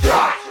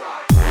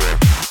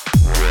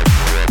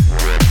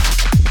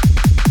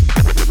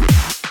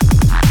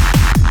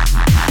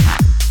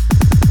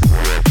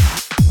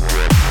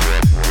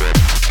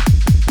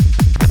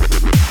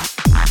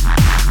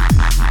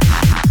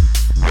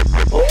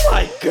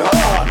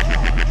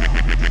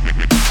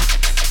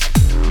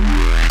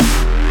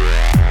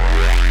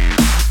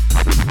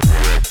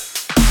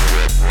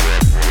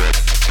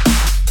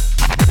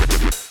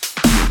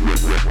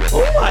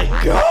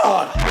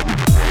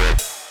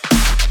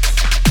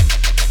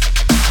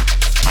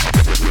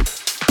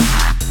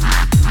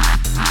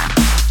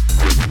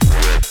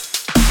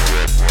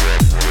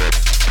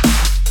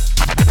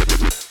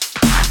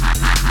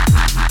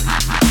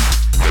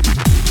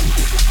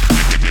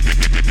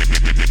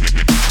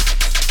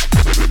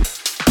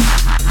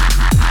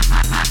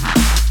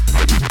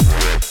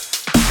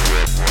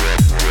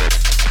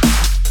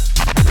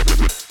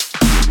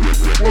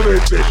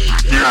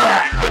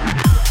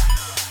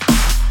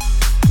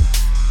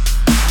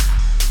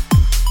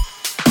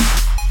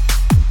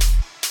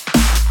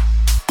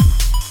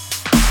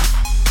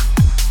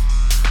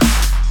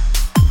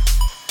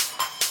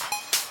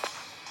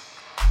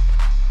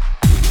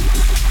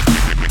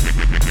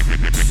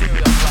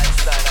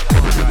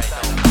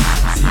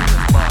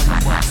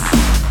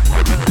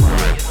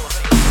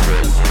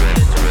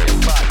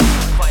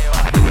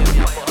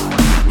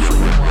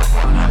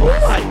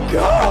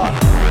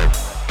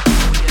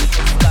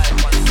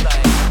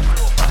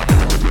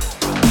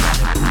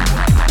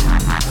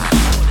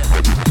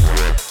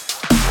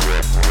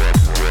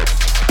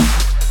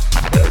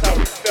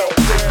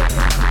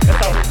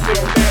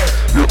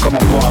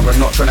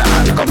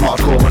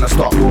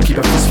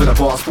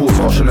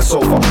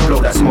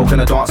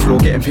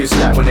 Pissed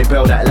like when they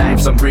bail that line.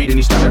 Some breeding,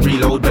 he's trying to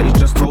reload, but he's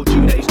just told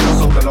you that he's just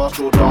sold the last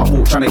draw. Dark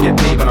walk, trying to get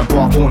paid when I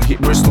bark on.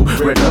 Hit Bristol,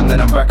 Redland, then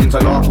I'm back into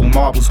Larkle.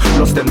 Marbles,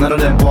 lost them, none of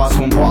them bars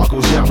from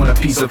particles. Yeah, I want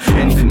a piece of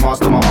anything,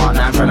 master my art.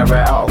 Now I'm trying to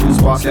write articles,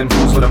 pass them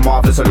fools for the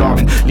marvelous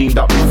alarming. Leaned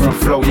up, different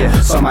flow,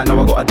 yeah. Some might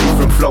know I got a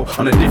different flow.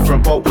 On a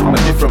different boat, I'm a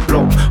different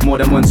bloke. More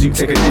than one zoot,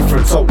 take a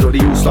different toll. Though they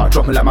all start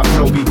dropping like my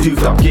flow be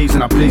doofed up gaze,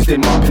 and I blazed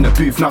them up in the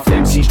booth. Enough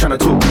MCs trying to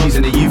talk bees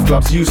in the youth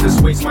clubs.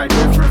 Useless, waste my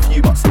breath for a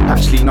few bucks.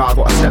 Actually, nah, I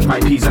gotta step my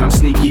peas and I'm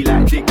sneaky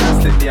like Dick.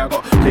 Constantly I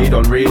got played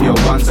on radio,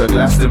 ones a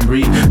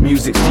Glastonbury.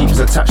 Music's deep is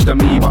attached to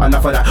me, but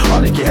enough of that.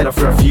 I'll lick your head off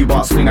for a few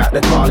bars, fling out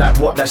the car like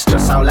what? That's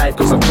just how life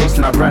goes. I'm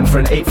chasing a brand for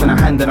an eighth and a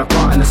hand, and I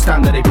can't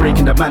understand that they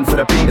breaking the man for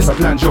the beat. It's a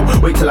plan, Joe.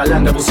 Wait till I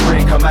land, I will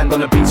spray command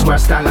on the beats where I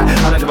stand like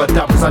I'll never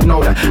doubt, cause I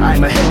know that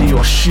I'm ahead of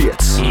your shit.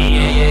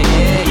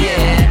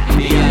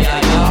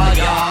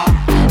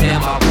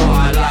 Them a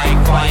boy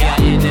like fire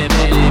in the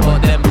belly, but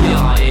them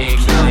can't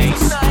ignite.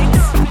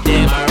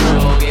 Them a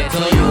real get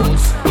to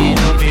use,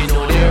 if you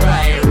know the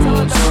right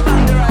routes.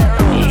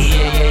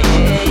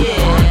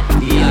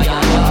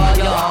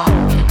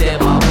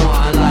 Them a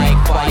boy like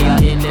fire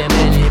in the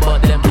belly, but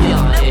them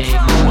can't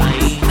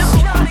ignite.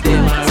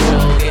 Them a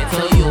real get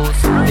to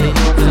use, they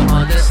need to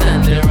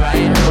understand the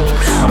right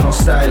routes. I'm no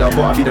styler, I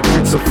gotta be the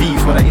prince of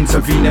thieves. When I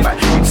intervene, they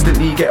might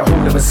instantly get a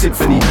hold of a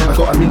symphony. I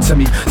got them into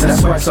me, so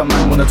that's why some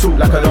man wanna talk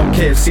like I don't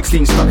care.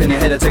 16 stuck in their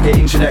head, I take an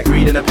inch of that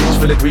greed and a pinch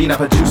full of green. I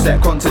produce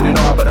that content and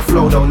all, but the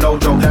flow don't no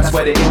joke. That's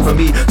why they're in for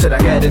me. So I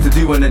get them to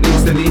do and then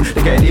instantly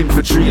they get an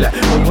infantry. Like,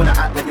 oh, you wanna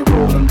act like you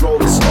roll and roll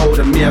this old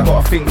and me, I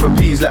got a thing for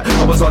peas. Like,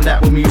 I was on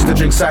that when we used to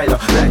drink cider.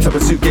 Like, top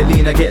of soup, get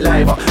leaner, get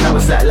liver. Now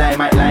it's like line,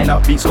 might line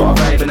up, beats got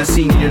a vibe and a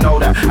scene, you know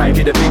that. I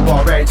be the big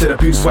bar right to the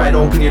boost wide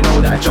open, you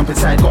know that. I jump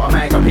inside, got a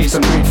mic, I pay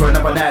some greed for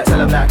another night. Tell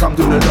them like I'm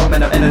doing a lot,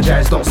 man, I'm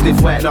energized. Don't stiff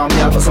wet, now me,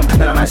 I got some,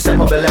 then I might step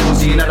up the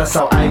levels, you know that's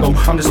how I go.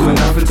 I'm just doing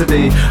nothing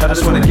today, I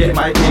just wanna get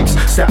my kicks.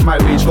 Stack my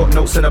wage, got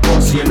notes in a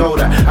box, so you know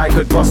that. I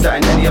could bust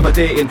that in any other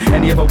day, in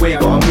any other way.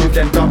 Gotta move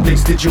them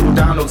dumplings, digital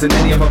downloads in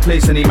any other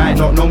place. And they might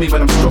not know me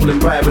when I'm strolling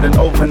by with an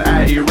open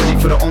eye. Are you ready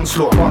for the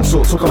onslaught? One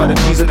sort, talk about the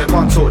G's and the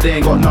contour, they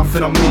ain't got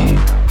nothing on me.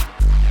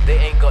 They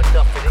ain't got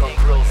nothing, come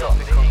close up.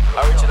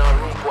 Original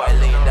rude boy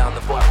laying down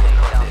the ball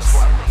on this.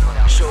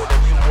 Show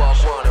them you are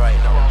one right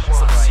now.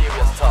 Some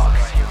serious talk.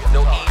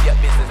 No idiot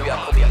business we are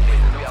coming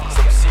with.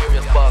 Some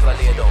serious bars are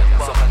laid on.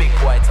 Some big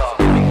boy talk.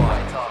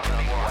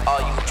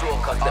 Are you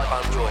jokers that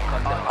I'm joke?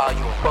 Are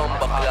you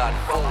bomber clad,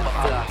 full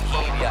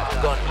idiot,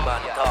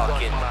 gunman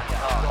talking?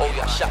 Oh,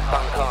 you're shot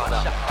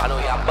bankana. I know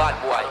you're a bad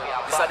boy.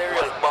 This is the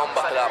real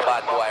bomber clad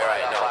bad boy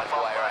right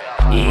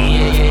now.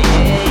 Yeah.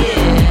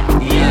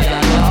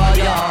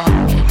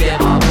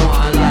 Them a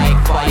born like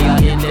fire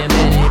in the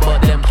belly, but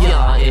them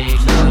can't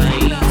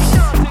ignite.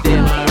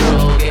 Them a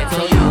roll get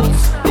to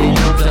use. They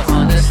need to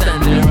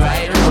understand the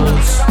right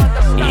rules.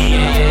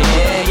 Yeah.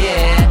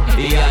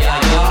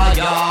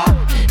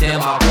 Them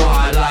a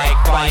born like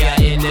fire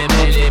in the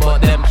belly, but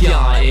them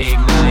can't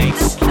ignite.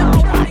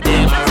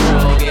 Them a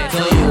roll get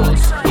to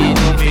use. You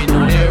need to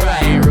know the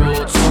right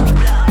rules.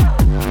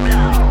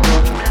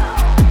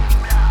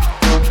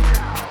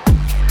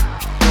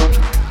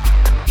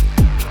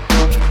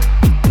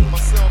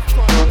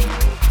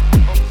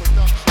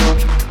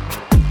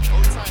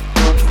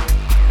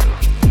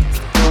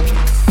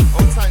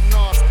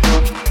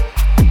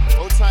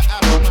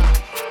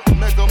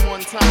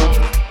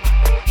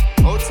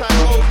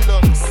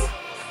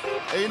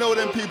 You know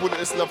them people that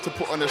just love to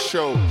put on a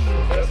show.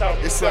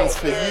 This sounds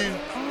for you.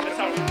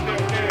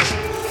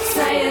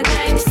 Say a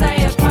name,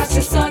 say a price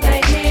just so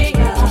they hear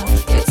ya.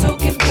 You're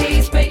talking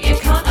please, but you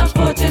can't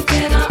afford your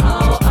dinner.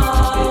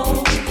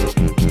 Oh.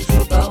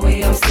 But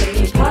we all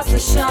see past the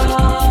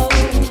show.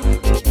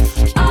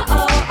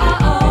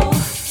 Oh.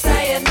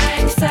 Say a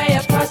name, say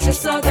a price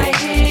just so they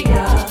hear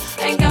ya.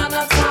 Ain't got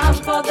no time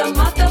for the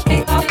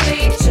motherfucking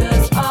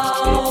features.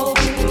 Oh,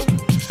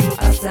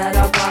 I said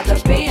I'd rather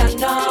be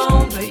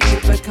unknown, but you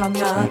become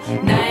the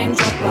name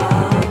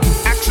dropper.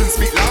 Actions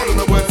speak louder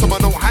than words, so I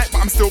don't hype,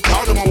 but I'm still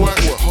proud of my work.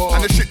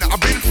 And the shit that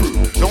I've been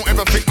through, don't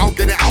ever think I'll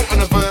get it out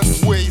in a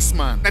verse. Waste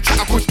man, they chat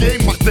a good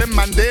game, but them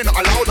man, they're not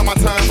allowed on my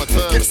turn.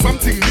 Get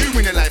something new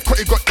in your life, cause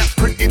you got that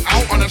printed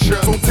out on a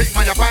shirt. Don't take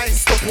my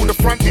advice, stop all the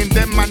front in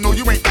them man, no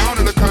you ain't down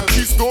in the curve.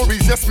 Two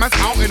stories, yes man's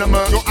out in a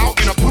murk. You're out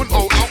in a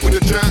punto, out with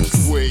the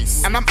jerks.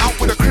 Waste. And I'm out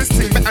with a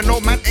Christian, better know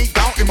man ain't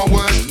doubting my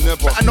word.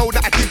 Never. Better know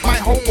that I did my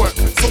homework,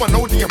 so I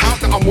know the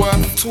amount that I'm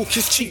worth. Talk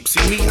is cheap,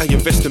 see me, I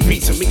invest in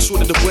beats and make sure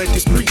that the word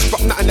is preached.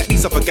 But nothing like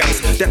these other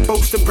guys that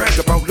boast and brag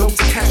about loads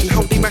of cash and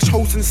how they mash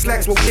holes and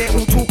slags while they're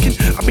all talking.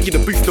 I be in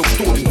the booth, no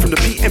stalling from the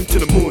PM to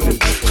the morning.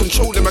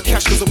 Controlling my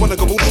cash cause I wanna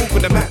go all over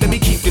the map, let me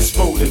keep this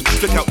rolling.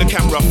 Flick out the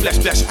camera,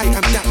 flash, I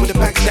am that with the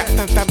bag stack,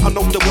 fam, I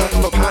know the work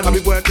of a pound. I'll be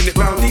working it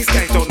round, these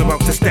guys don't know how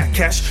to stack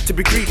cash. To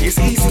be greedy is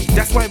easy,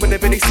 that's why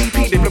whenever they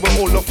CP, they blow it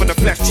all off on a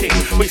flash chain.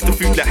 Waste the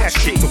food like hash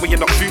cakes, so when you're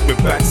not food with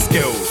bad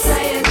skills.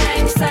 Say a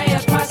name, say a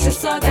price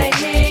just so they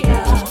hear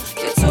ya.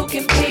 You're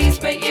talking please,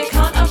 but you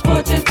can't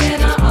afford your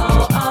dinner.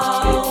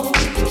 Oh.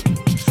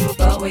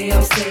 But we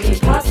all see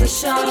past the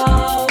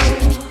show.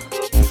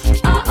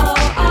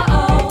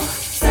 Oh.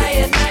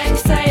 Say a name,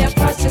 say a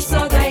price just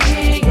so they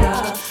hear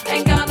ya.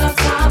 Ain't got no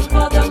time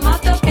for the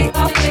motherfucking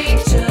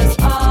features.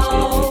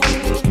 Oh,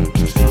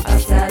 I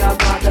said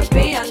I'd rather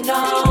be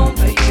unknown,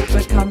 but you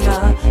become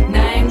the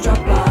name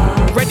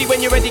dropper. Ready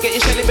when you're ready, get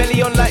your shelly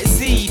belly on like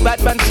Z.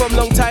 Bad man from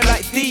long time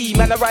like D.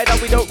 Man, I ride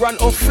out, we don't run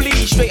or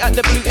flee. Straight out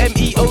the blue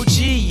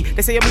MEOG.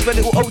 They say I move a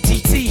little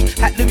OTT.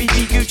 Hat Louis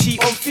V Gucci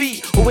on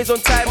feet. Always on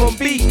time on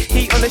beat.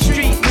 Heat on the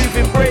street,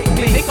 moving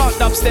breakly. They can't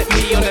dubstep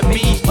me on a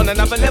beat. On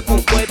another level,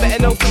 boy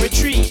better know for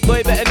retreat.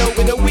 Boy better know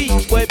with a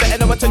week. Boy better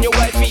know I turn your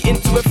wifey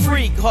into a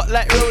freak. Hot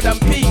like road and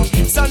peak.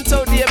 Son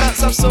told the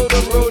amounts I've sold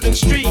on road and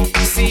street.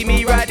 You see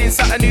me riding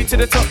something new to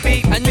the top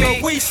beat. And you're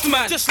a waste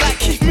man, just like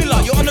Keith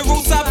Miller. You're on the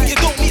roadside but you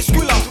don't meet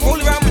Skrilla.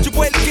 Roll around with your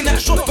boy looking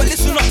at shots, but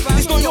listen up,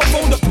 it's not your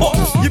phone that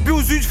pops. You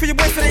build zoots for your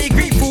boyfriend that you're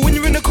grateful. When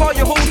you're in the car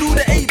you hold all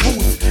the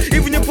A-balls.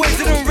 Even your boys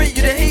didn't rate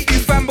you, they hate you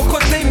fam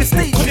because they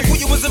mistake. Cause they thought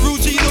you was a real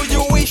G, you know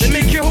you're a waste. They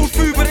make you hold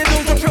food but they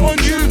don't drop it on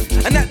you.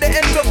 And at the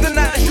end of the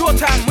night it's your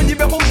time. When you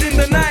be holding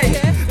the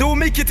night, they will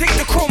make you take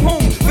the chrome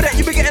home. For that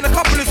you be getting a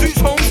couple of zoots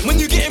home. When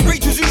you getting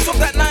breakthrough zoots off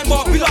that 9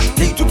 bar, we like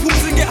take 2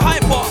 pools and get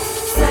hyper.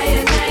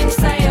 Say a name,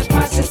 say a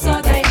price just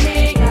so they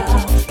hear ya.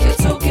 You're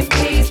talking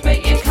please,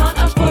 but you can't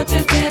afford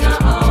your dinner.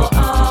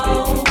 Oh.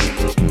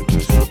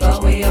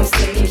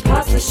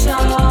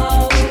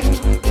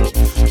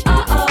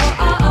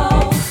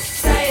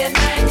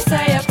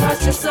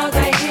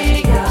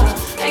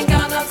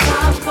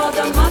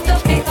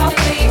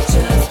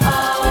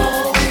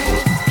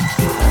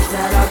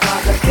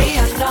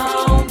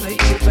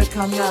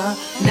 become your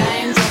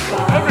name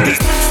dropper. These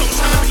boots don't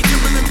shine at me,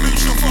 dribbling and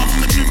boots, you're far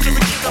from the truth, driven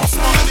kid, I'm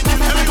smarter than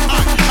you. Hello,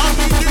 hi, how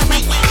do you do,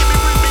 mate? Wait, give me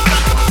room, big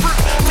back on the fruit.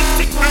 Tick,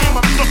 tick, bang,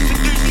 I'm not to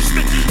do you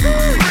stick.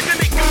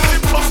 Regulate goons,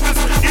 imposters,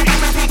 you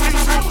imitate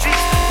dudes, real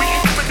G's. We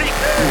intimidate,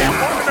 I'm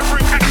walking the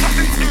room, act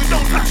something to do,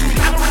 don't touch me,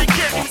 I don't really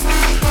care who's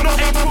who. Not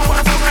able, but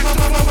I still act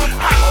the fool.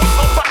 High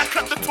also, but I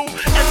clap the tool.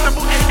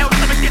 S-double-A-L,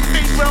 trying to get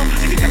paid well.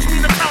 If you catch me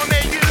in the pound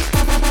near you,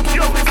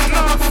 yo, it's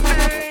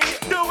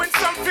nasty, doing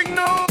something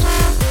new.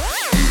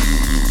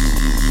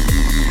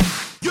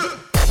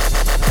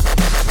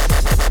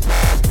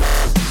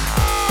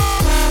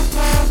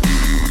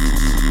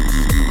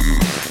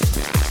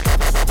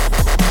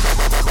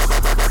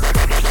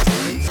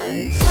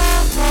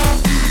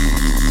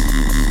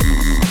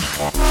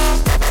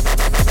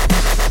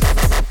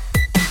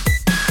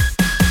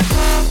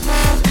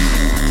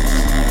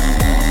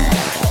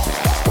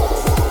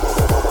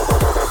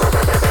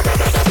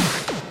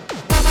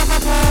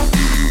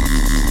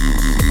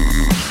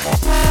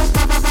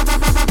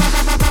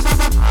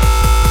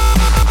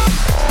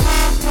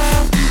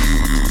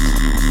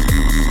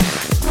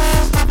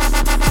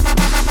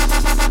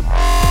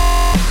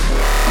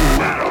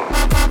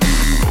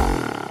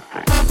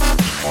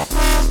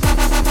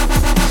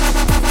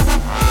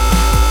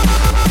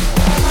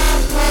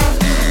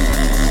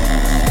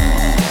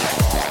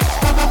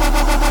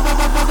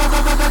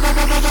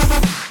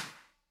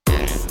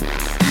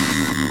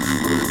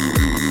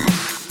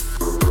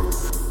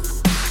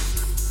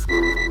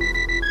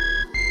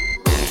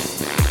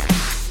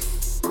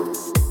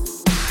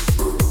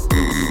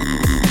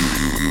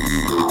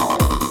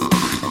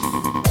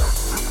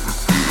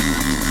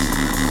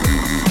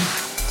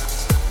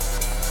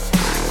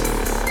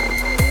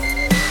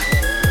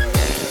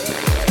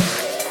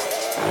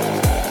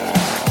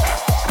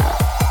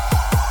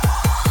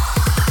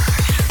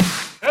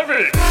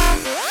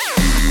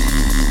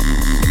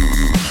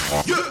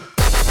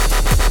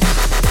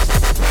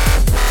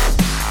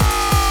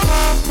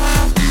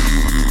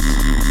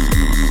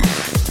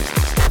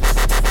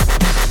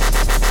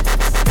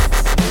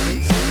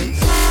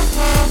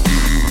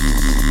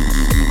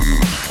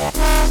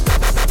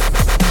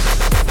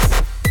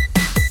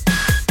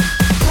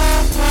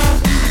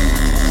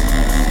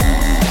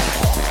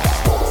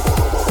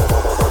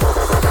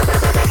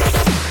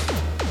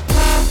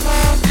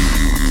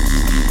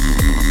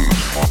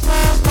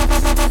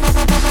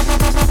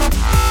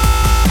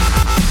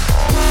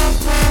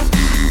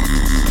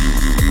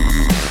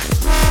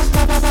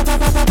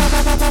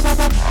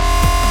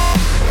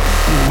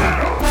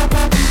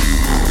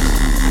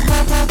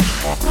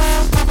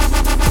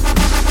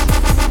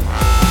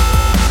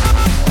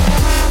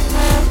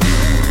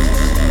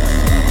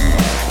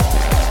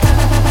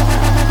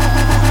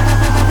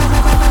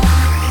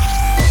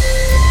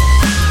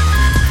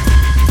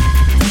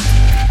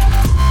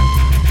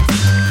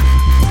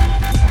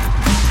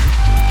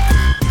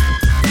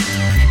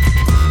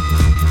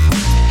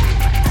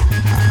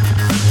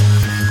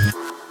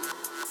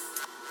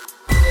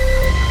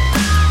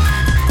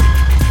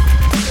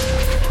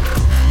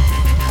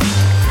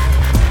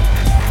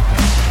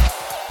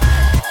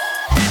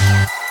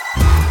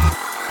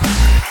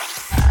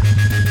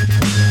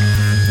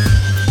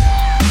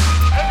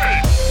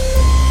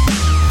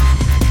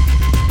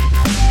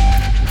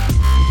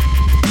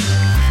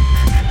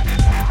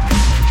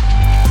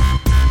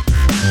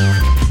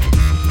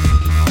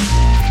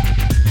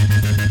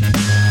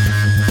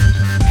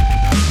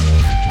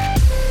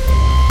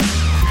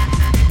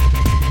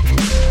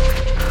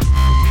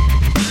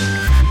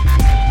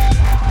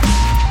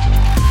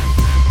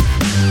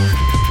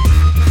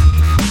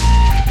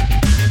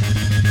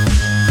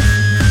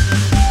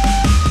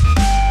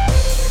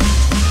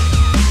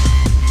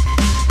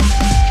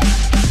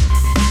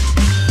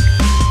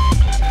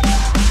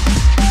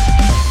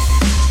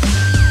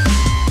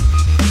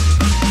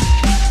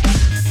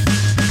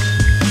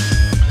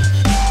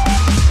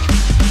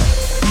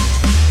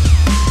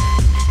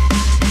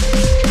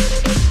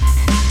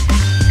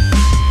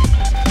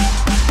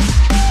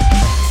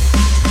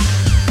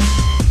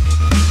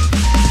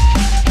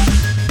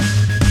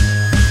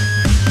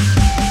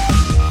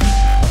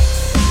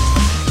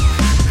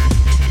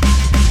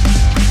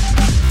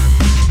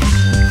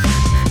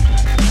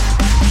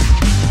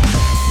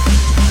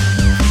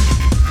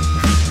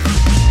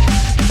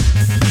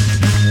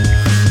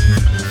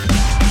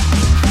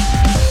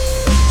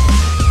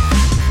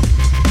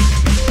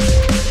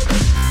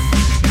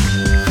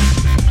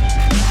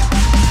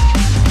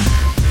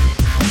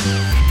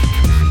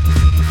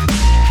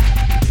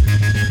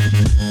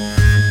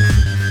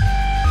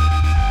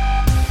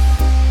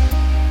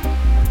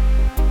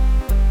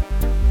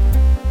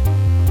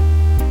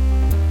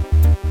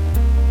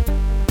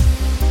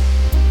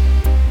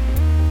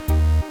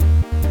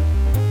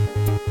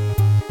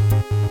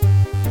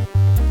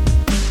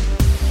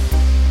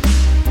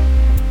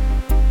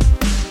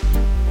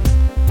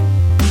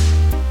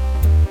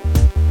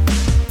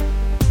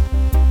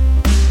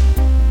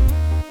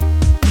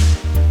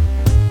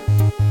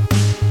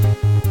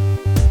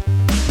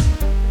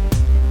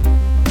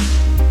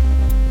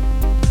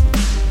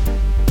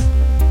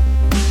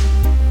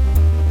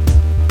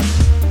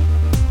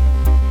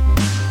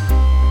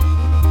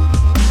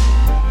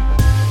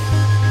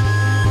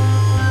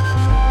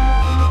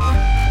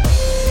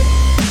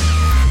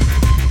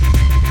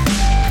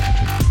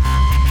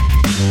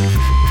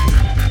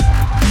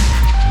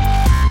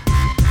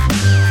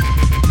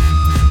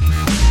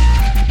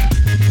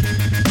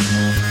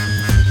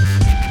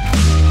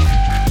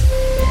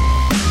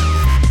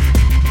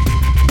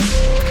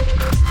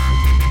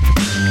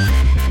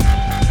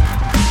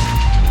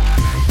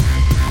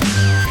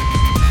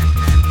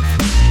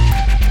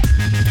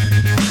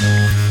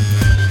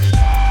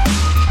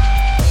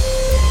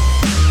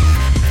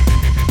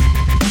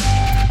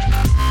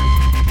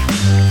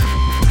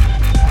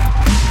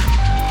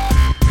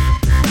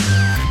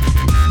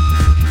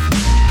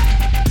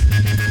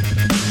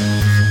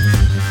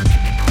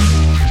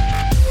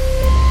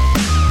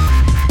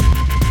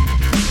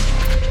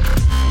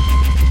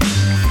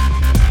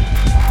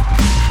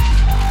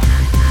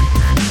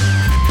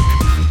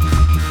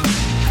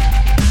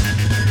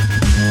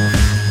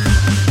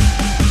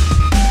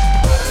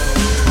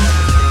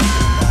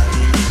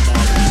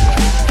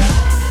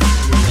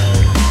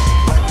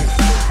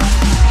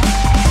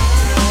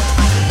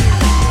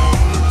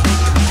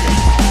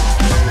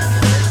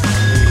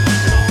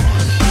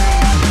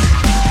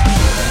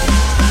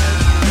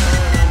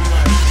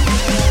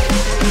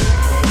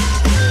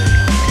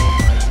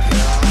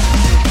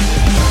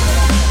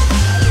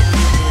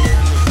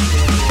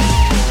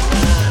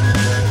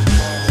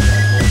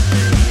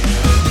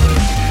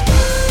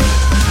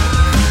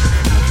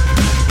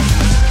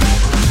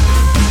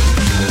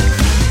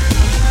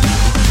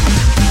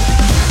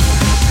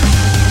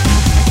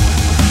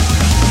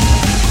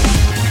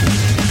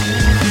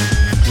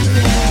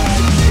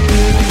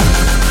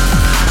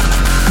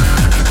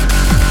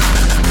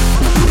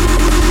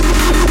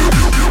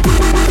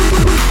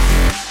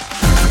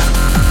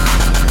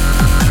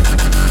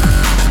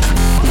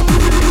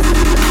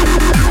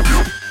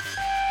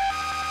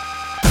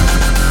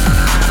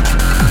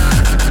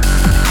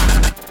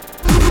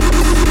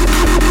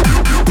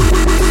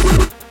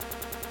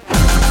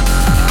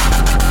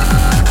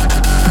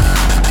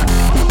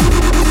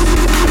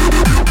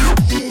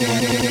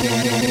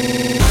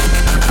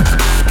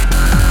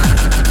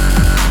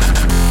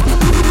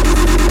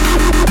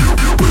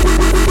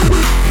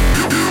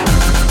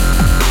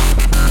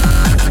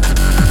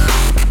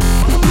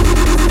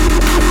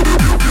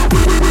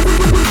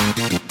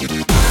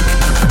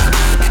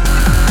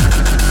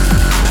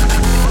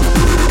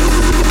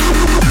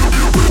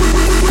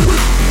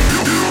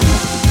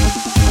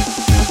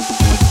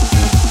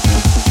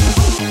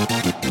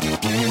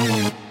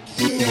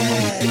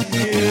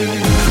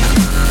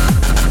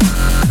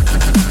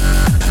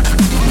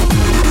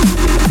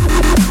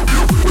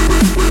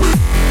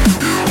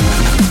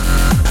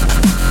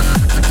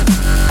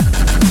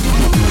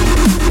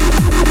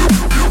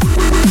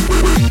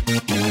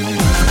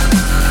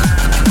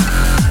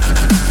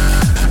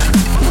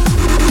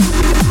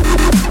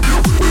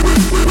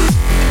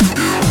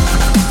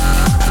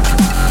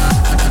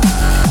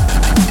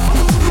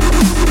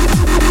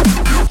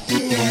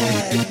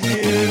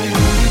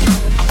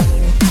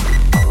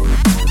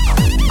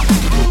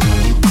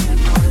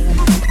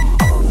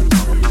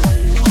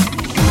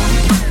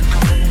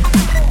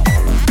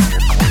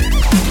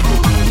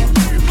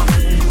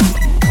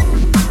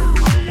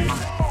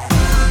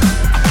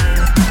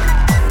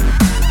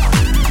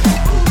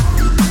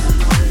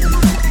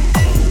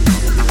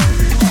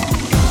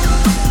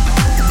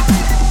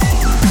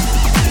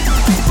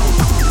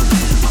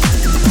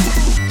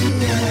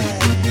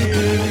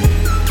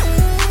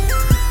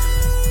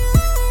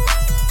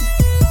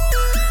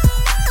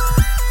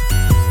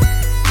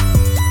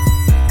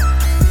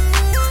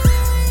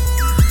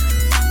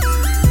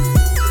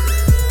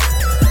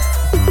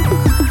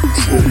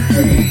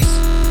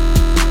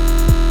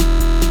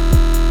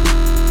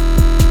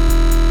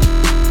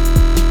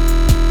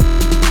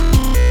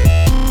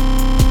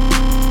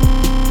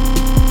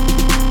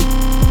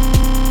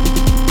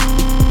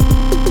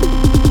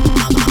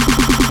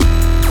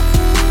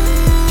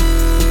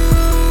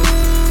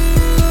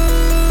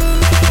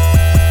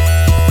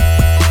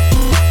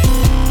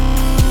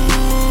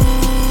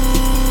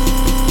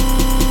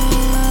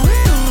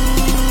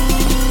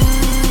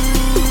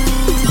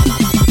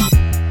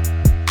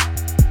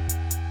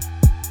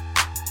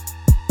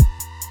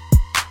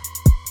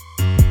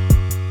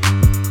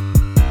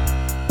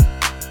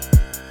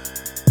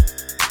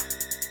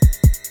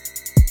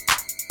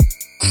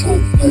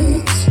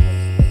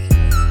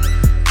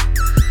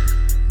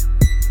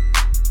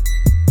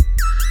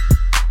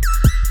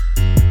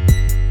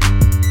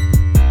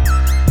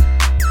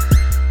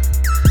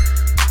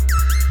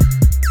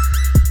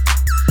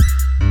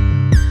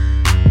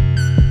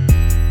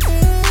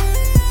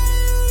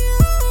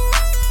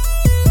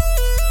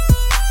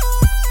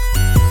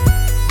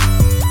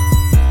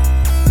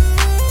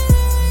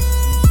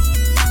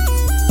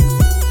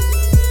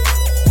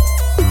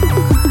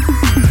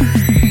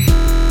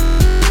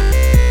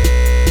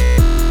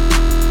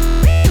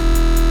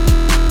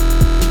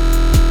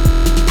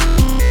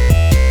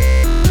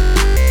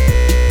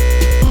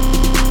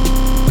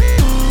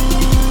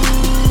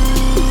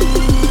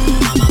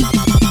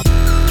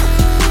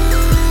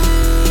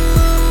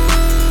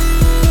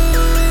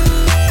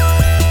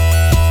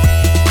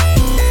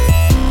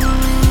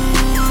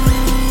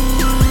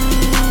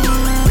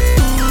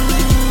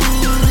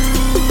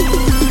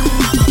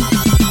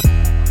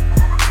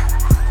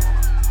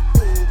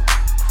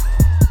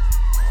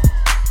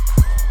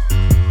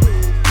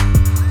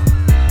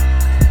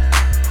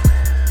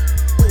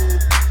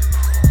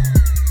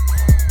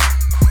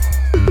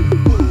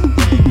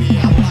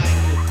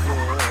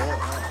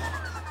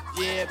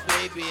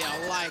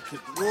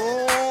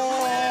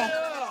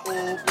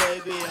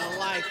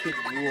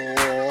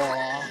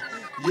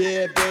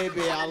 Yeah,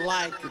 baby, I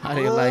like it. How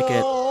do you like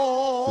it?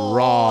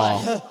 Raw.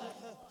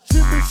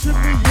 Shimmy,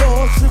 shimmy,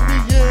 y'all, shimmy,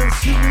 yeah,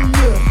 shimmy,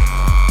 yeah.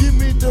 Give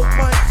me the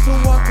mic so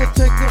I can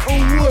take it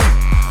away.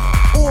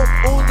 Off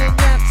on the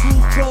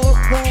natural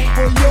drugs, Bon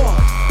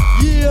Voyage.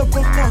 Yeah,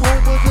 from the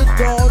home of the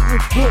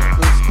Dodgers,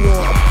 Brooklyn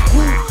squad.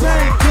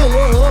 Wu-Tang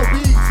Killer,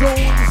 beats on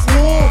the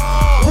swarm.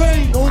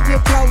 Rain on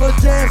your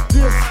college ass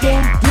disco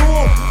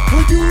door.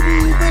 When you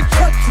didn't even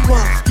touch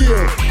my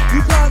skill, you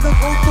gotta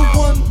go to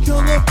one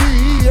killer B,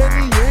 and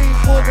he ain't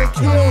for the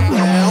kill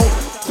now.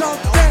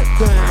 Drop that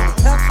down,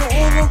 pass it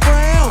all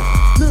around.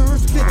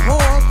 Lyrics get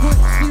hard,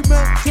 quick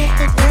cement to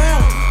the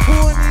ground.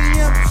 For an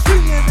EMC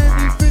and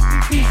any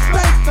 52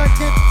 states, I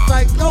get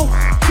psycho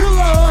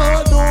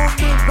killer,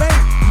 Norman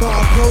Bates.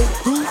 Marco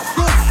Goose,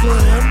 the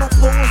slam, my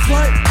flow is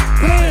like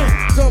bam.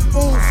 Jump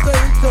on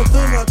stage, and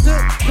then I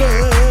dip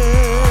there.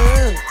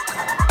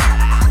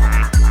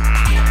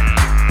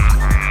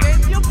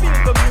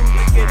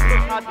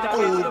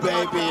 Oh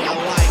baby, I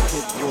like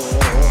it raw.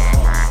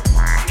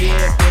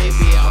 Yeah,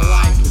 baby, I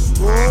like it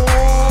raw.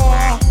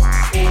 Oh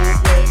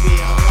baby,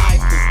 I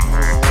like it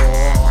raw.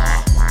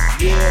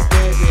 Yeah,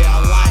 baby, I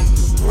like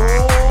it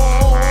raw.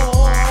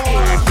 Oh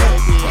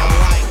baby, I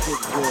like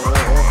it raw.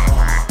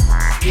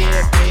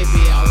 Yeah,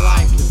 baby, I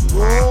like it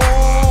raw.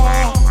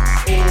 Oh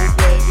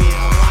baby,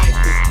 I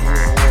like it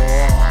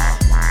raw.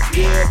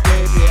 Yeah,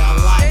 baby, I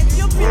like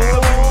it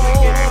raw.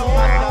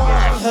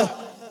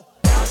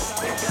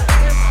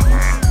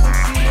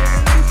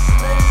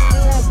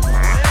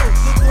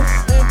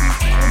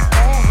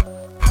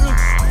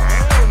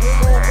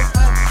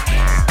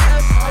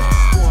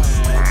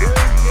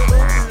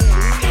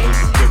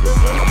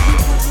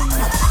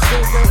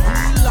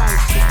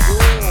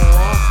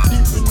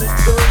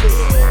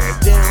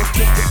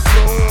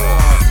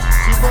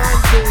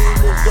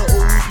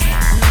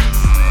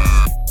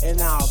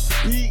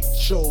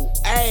 Your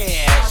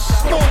ass.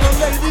 For the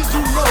ladies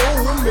who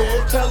know me,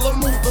 tell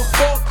them who the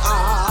fuck I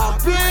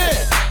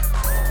been.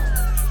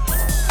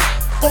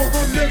 For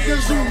the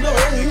niggas who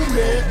know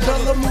me,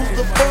 tell them who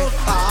the fuck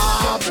I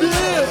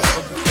been.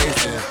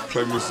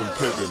 Play me some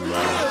pimpin',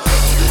 man.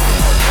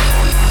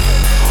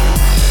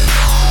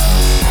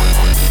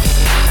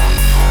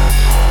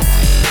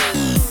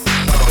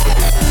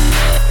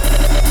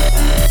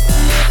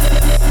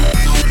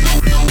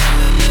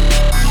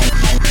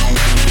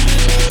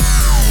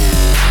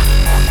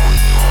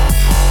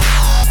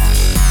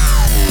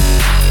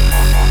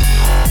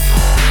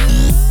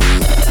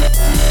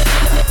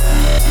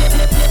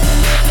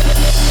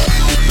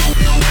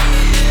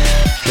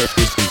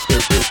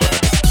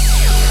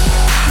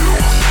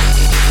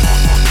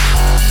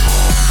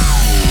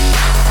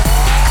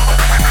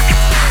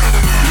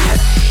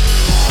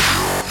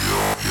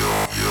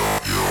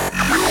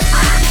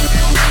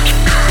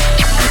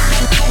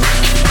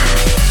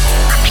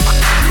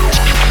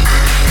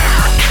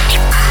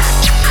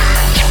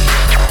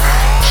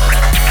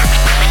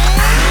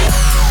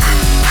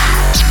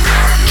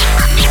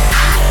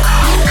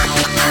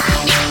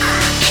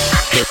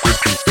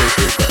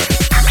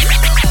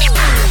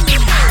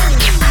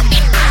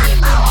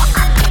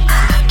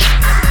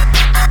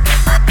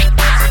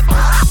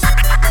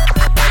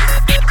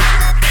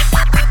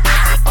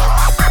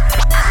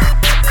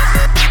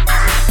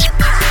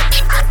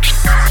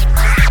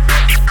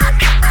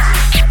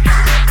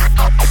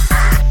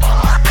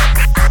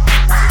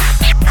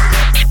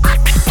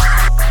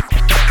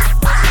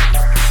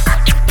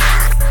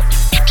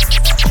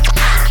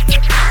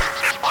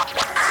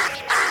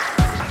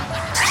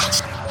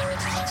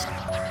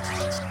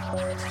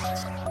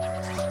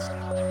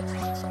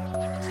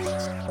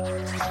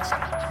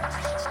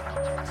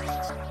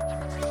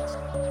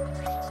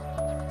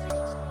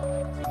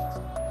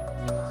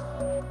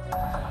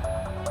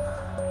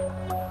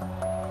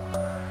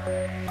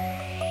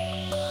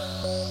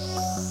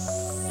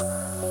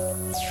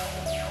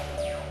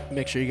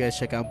 Make sure you guys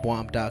check out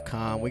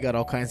Bwomp.com. We got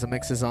all kinds of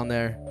mixes on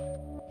there.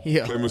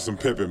 Yeah. Play me some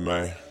pimpin',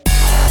 man.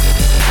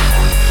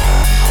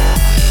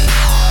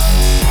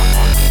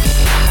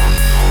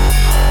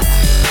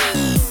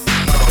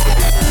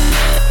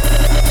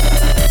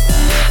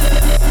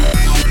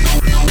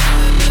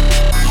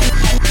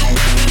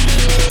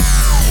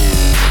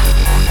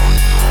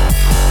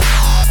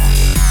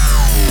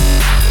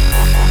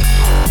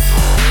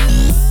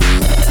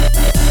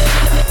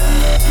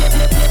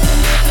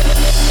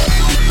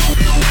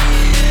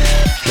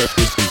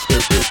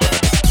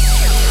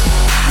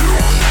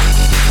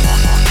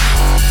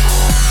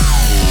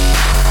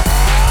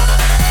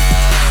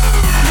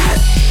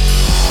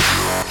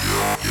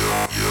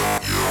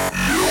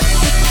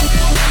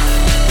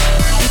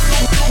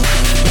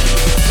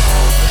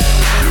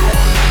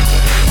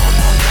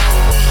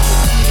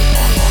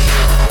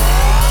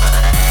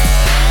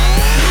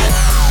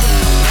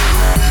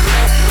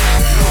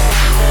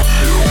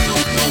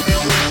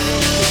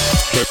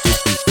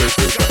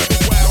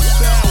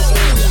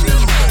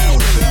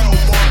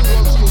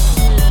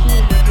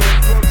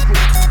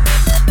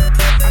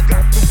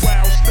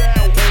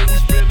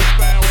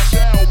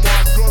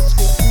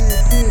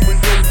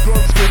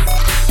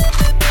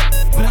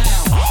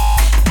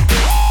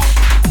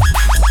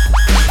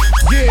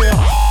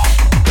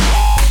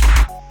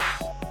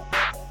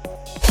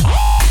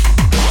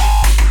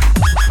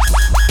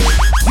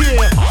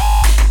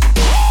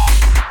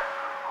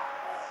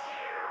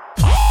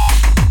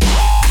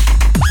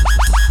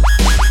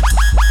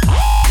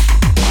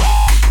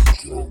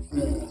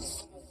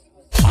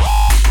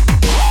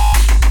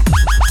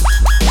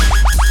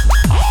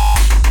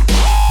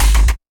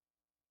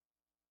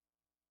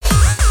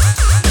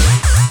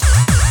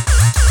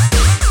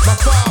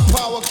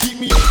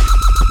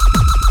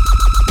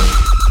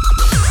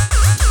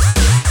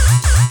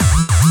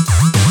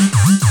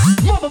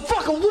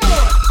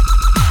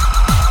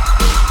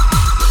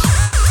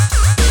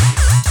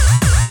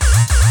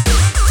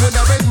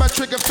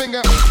 trigger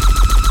finger.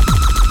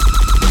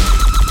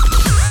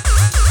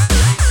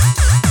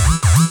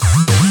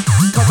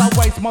 Cause I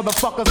waste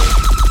motherfuckers.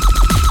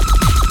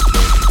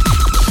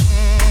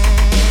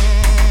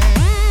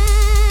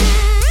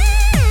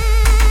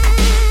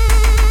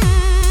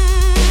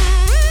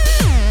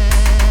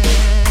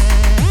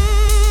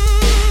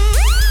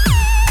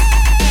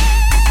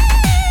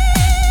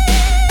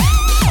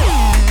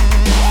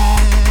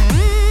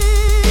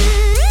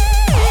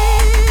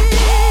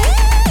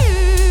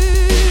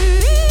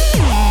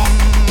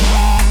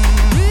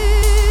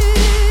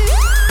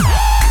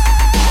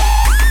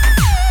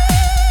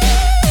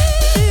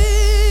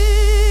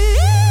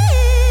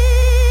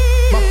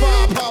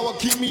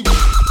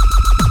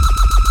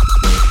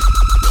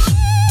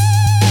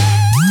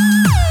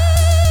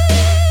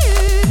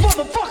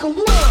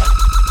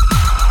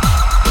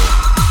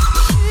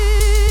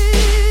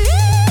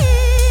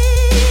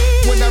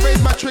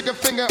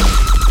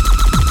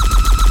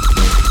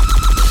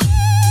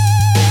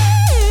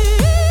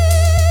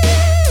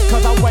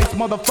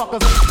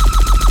 Motherfuckers.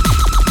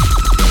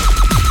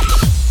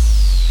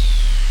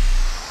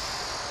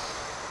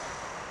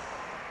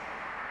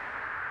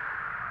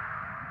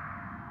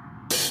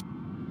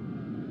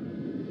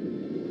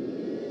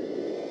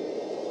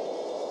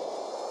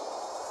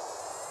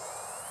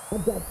 I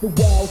got the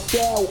wild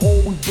style,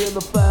 always been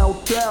a foul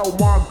style.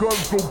 My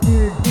guns go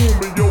boom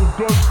boom and your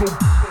guns go.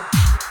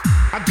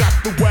 I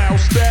got the wild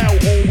style,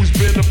 always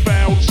been a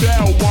foul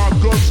style. My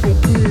guns go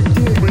boom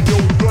boom and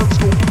your guns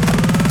go.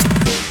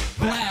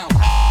 Wow.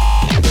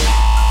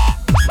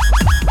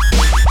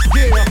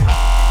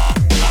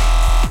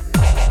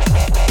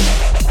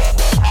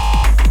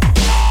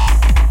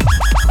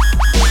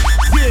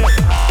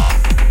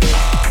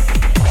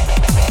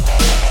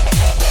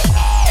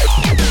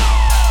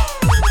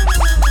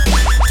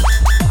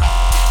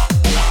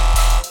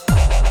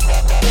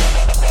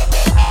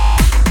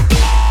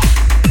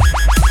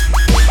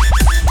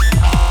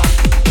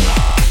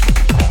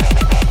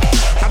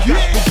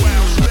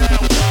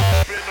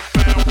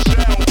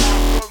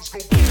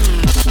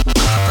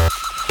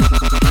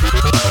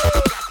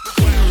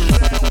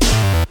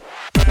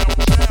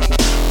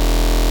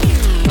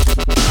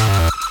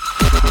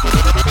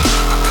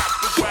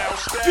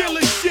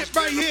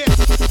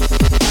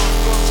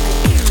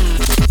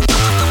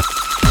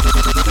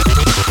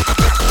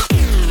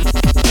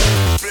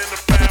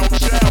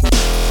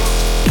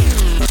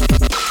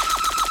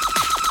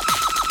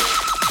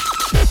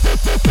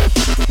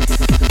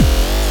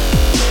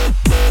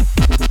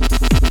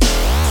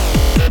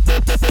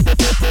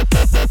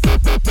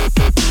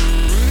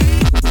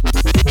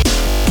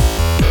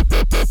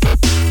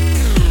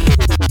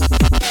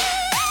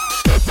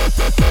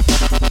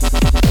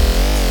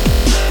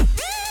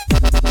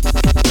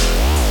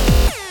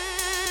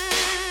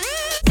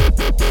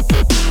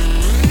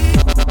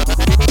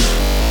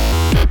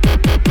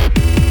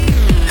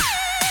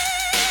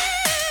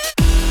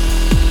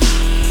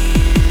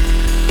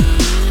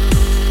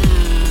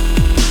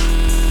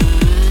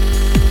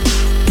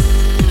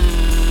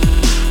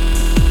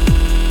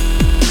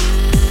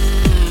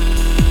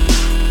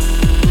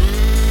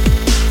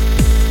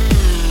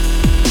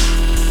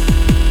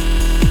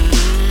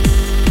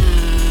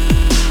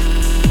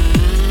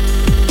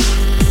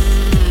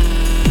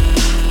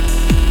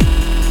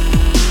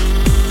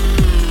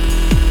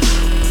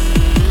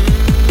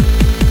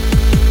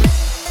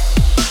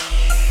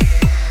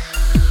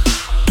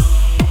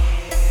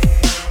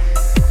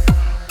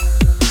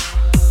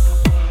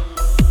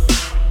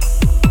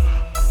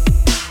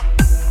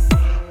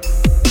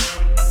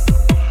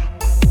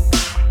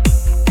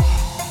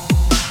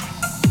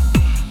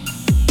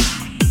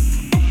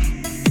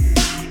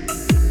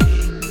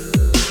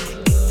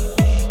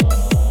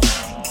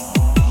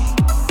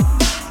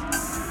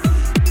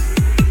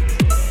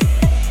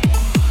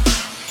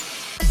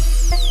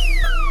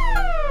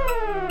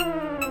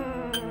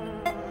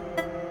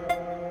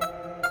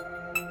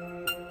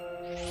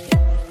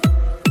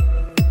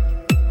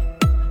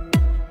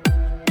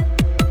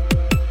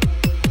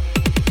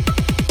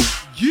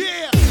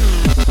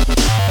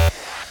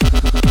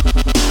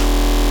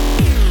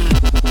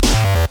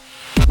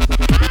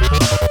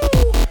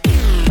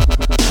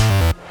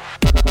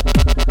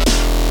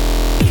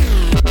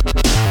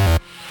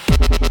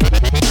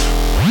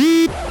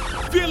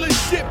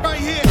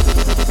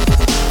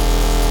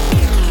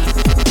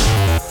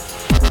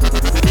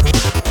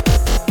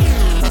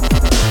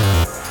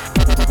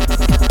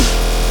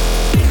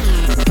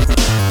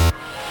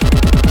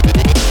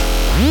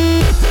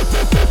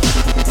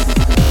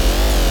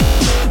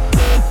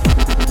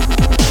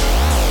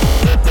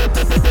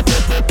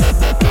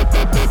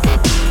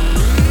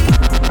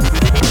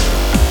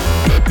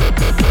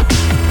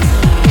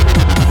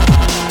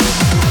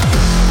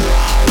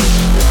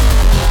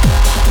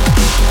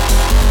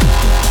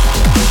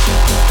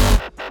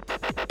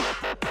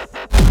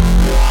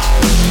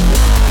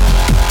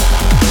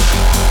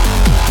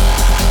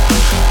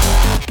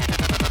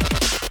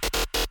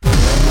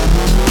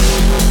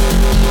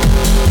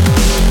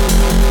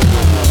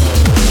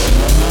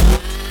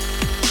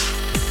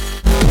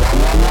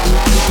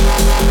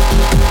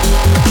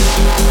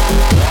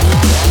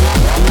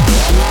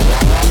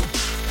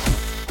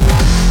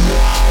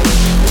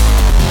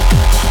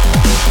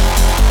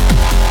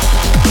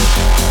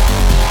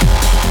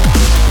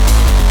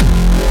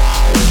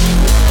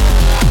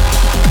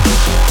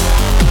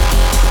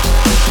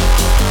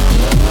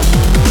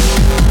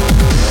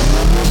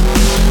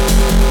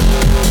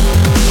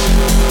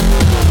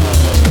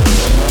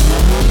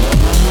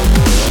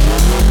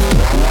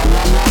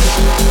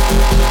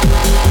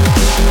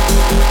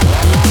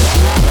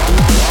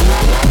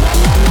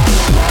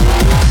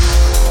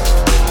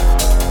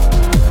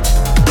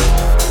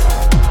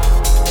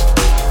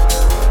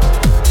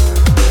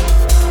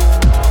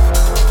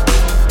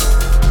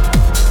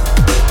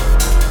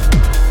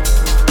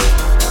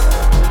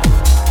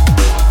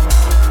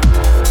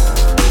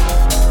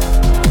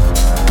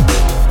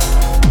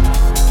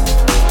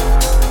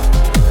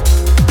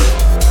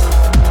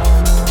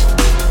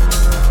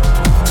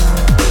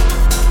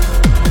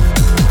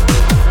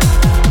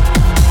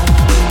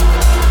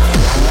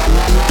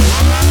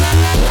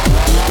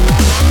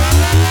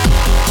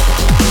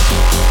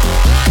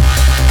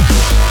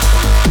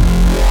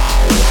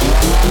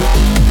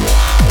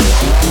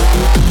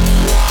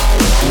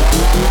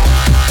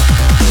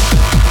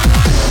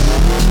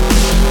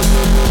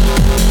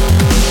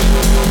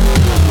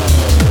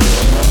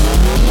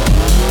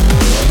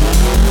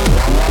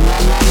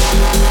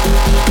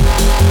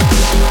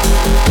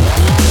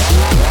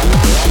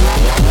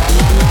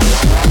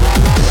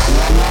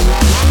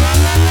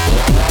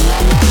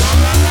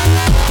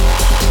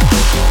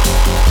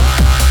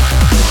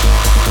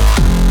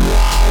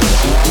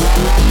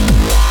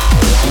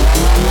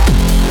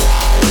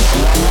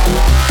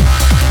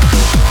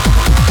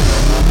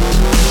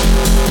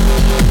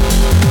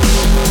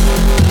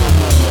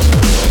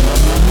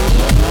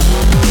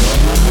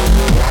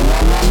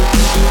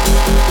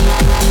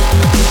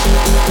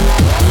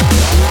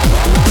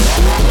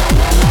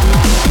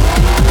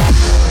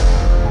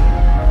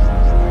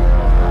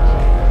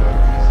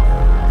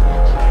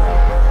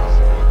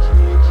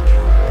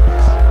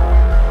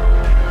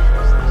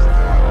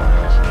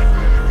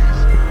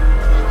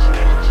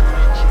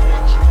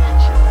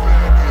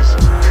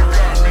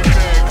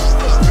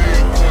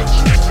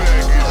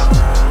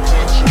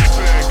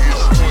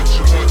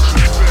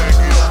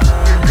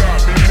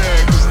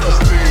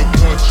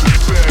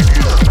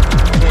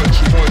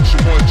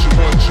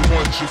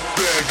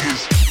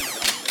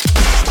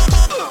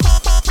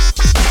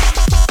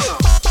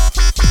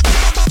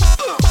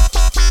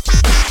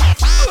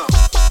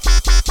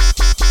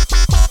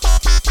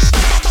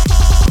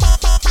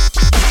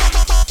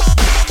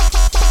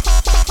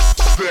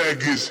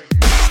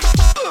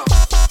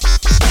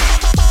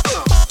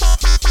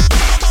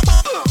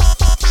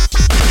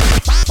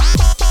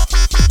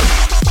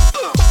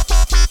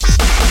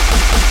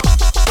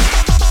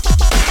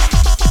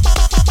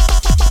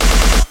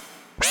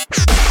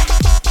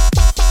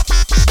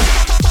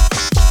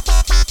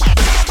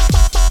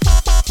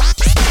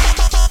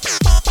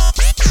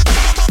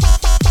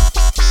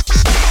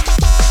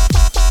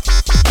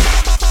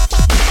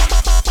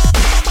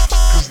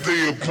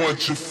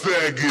 bunch of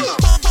faggots.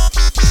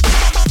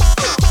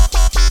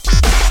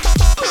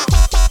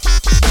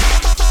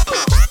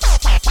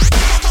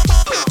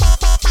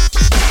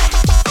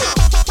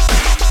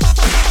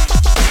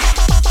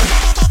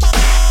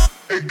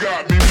 It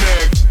got me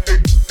mad,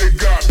 it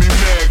got me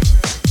mad,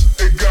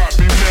 it got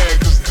me mad,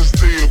 cause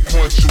they a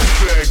bunch of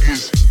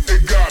faggots.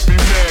 It got me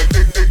mad,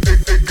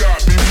 it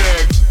got me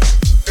mad,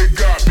 it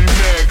got me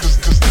mad, cause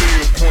they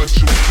a bunch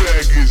of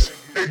faggots.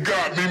 It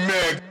got me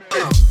mad,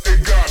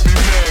 it got me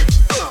mad,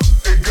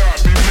 it got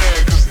me mad,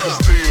 cause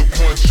they a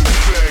bunch of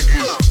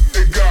faggots.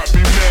 It got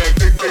me mad,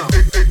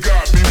 it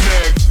got me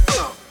mad,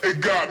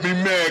 it got me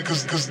mad,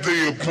 cause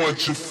they a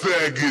bunch of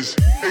faggots.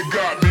 It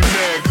got me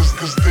mad,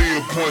 cause they a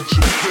bunch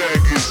of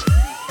faggots.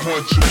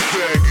 Bunch of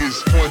faggots,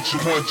 bunch of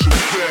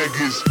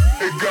faggots.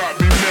 It got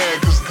me mad,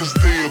 cause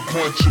they a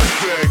bunch of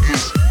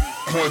faggots.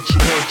 Bunch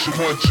of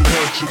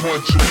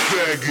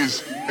faggots.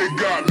 It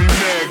got me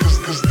mad,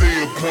 cause they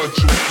a bunch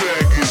of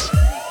faggots.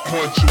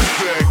 Bunch of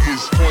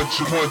faggots, bunch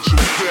of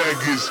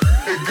faggots.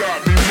 It got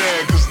me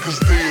mad, cause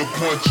they a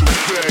bunch of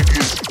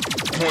faggots.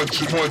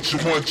 Bunch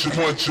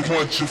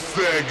of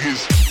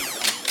faggots.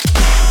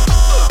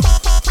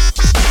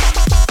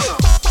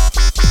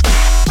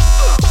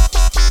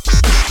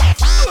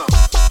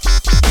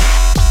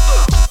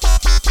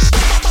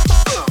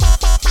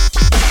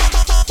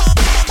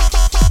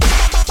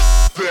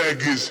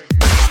 Faggots.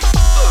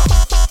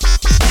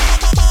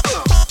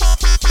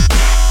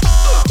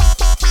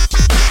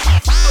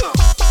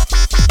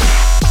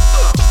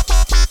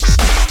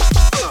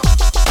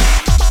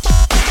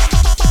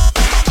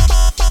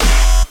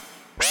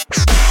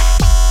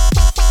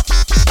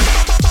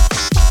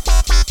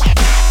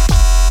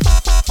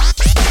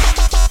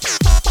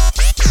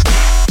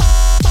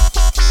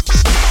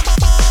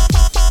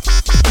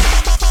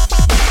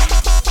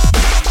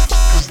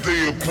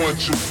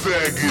 Bunch of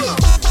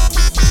faggots.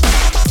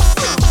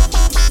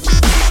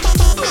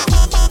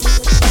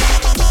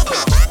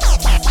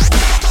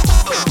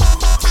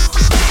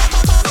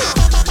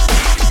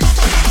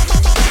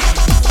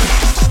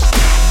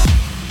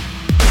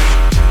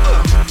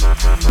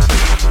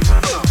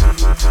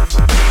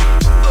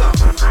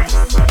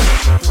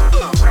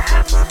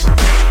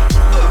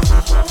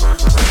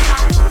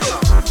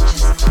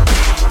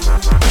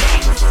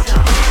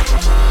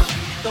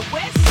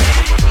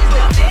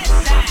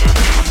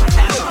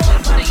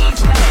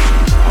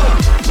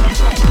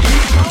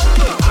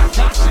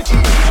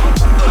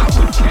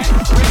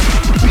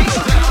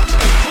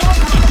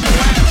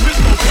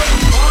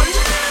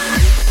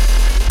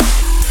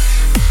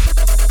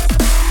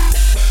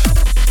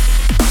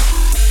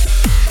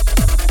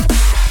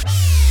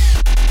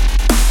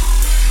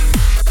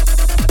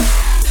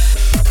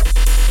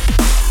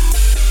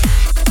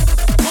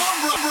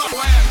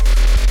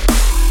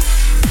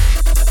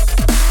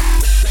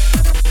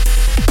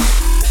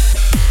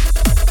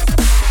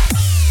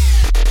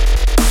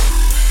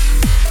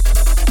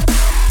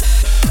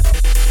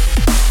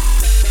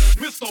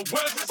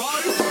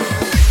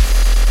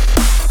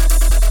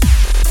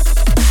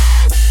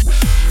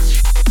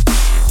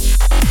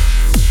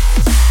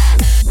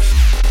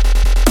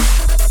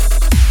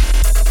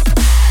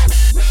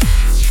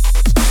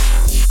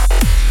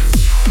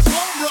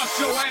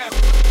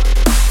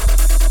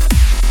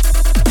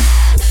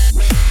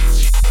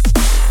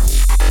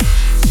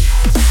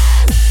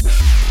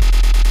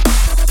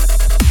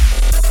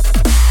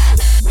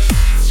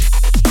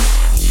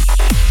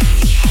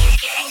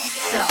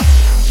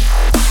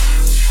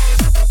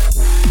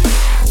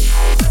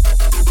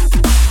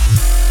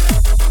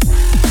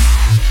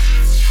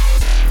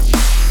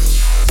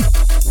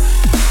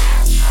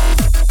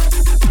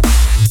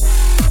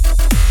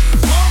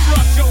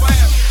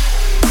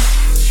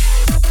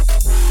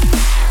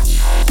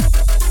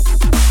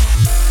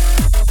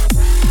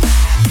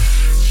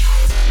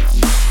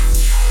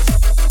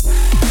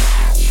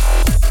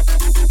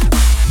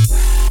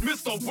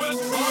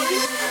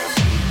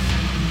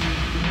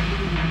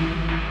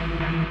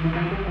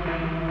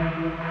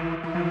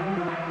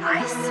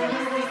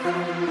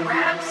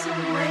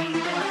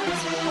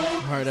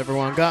 Alright,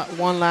 everyone, got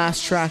one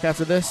last track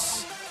after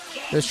this.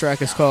 This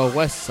track is called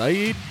West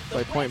Side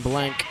by Point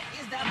Blank.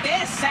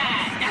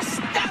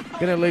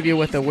 Gonna leave you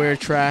with a weird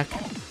track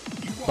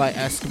by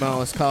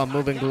Eskimo. It's called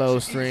Moving Glow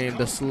Stream,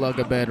 the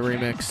Slugabed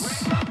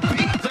remix.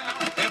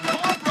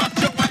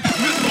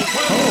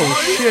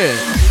 Oh shit.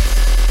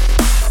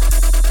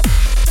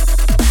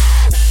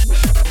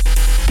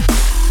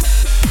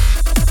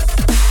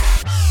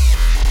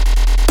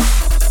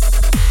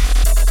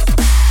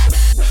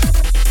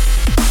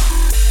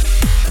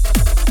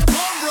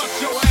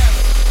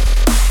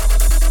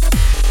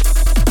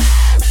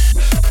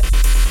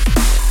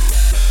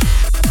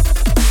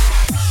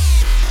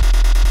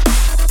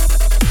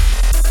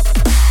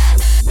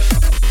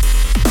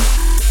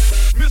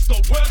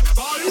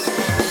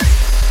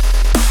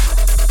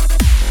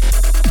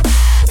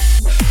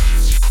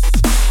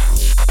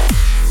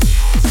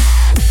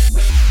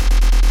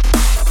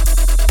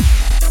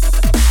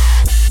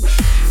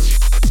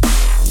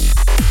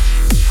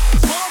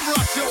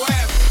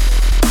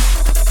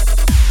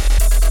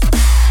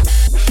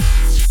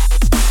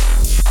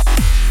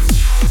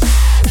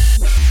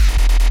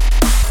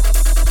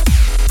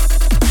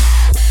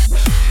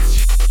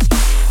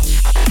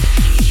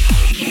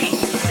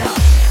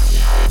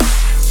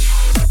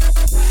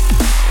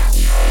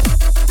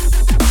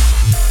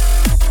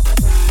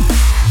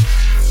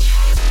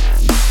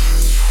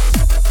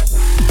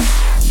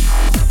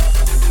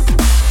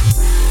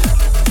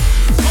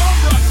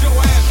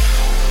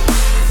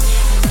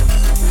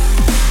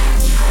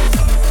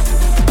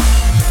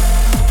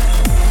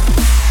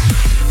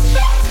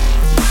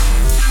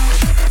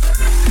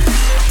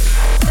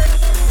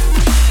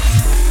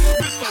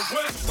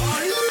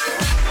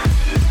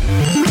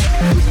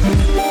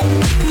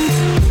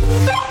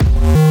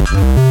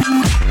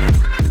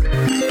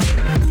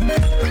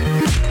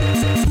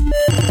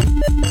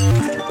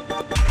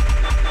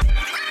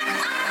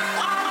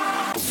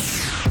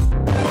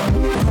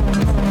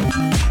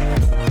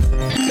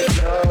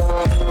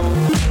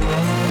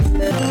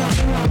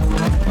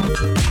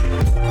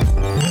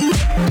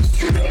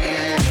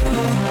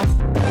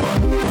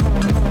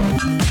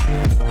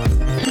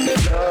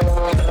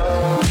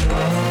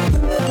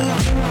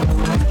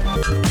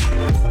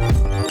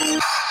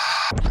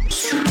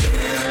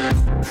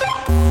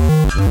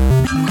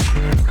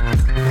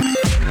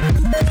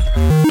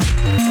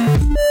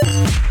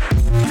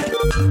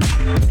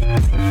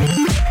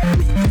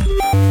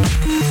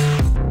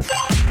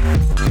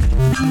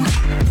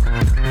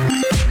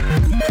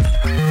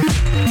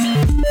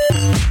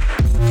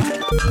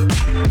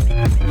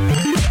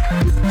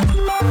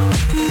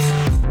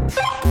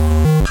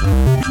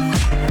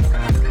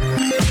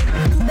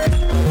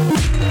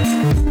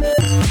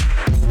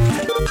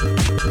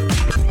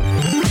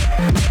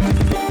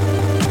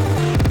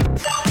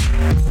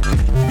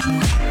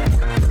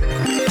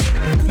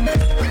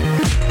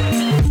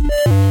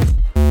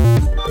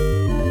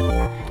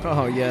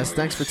 Oh, yes.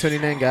 Thanks for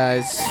tuning in,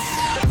 guys.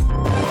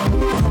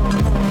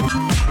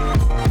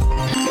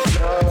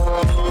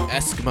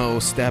 Eskimo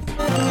Step.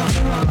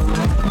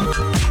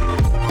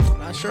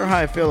 Not sure how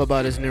I feel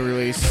about his new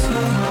release.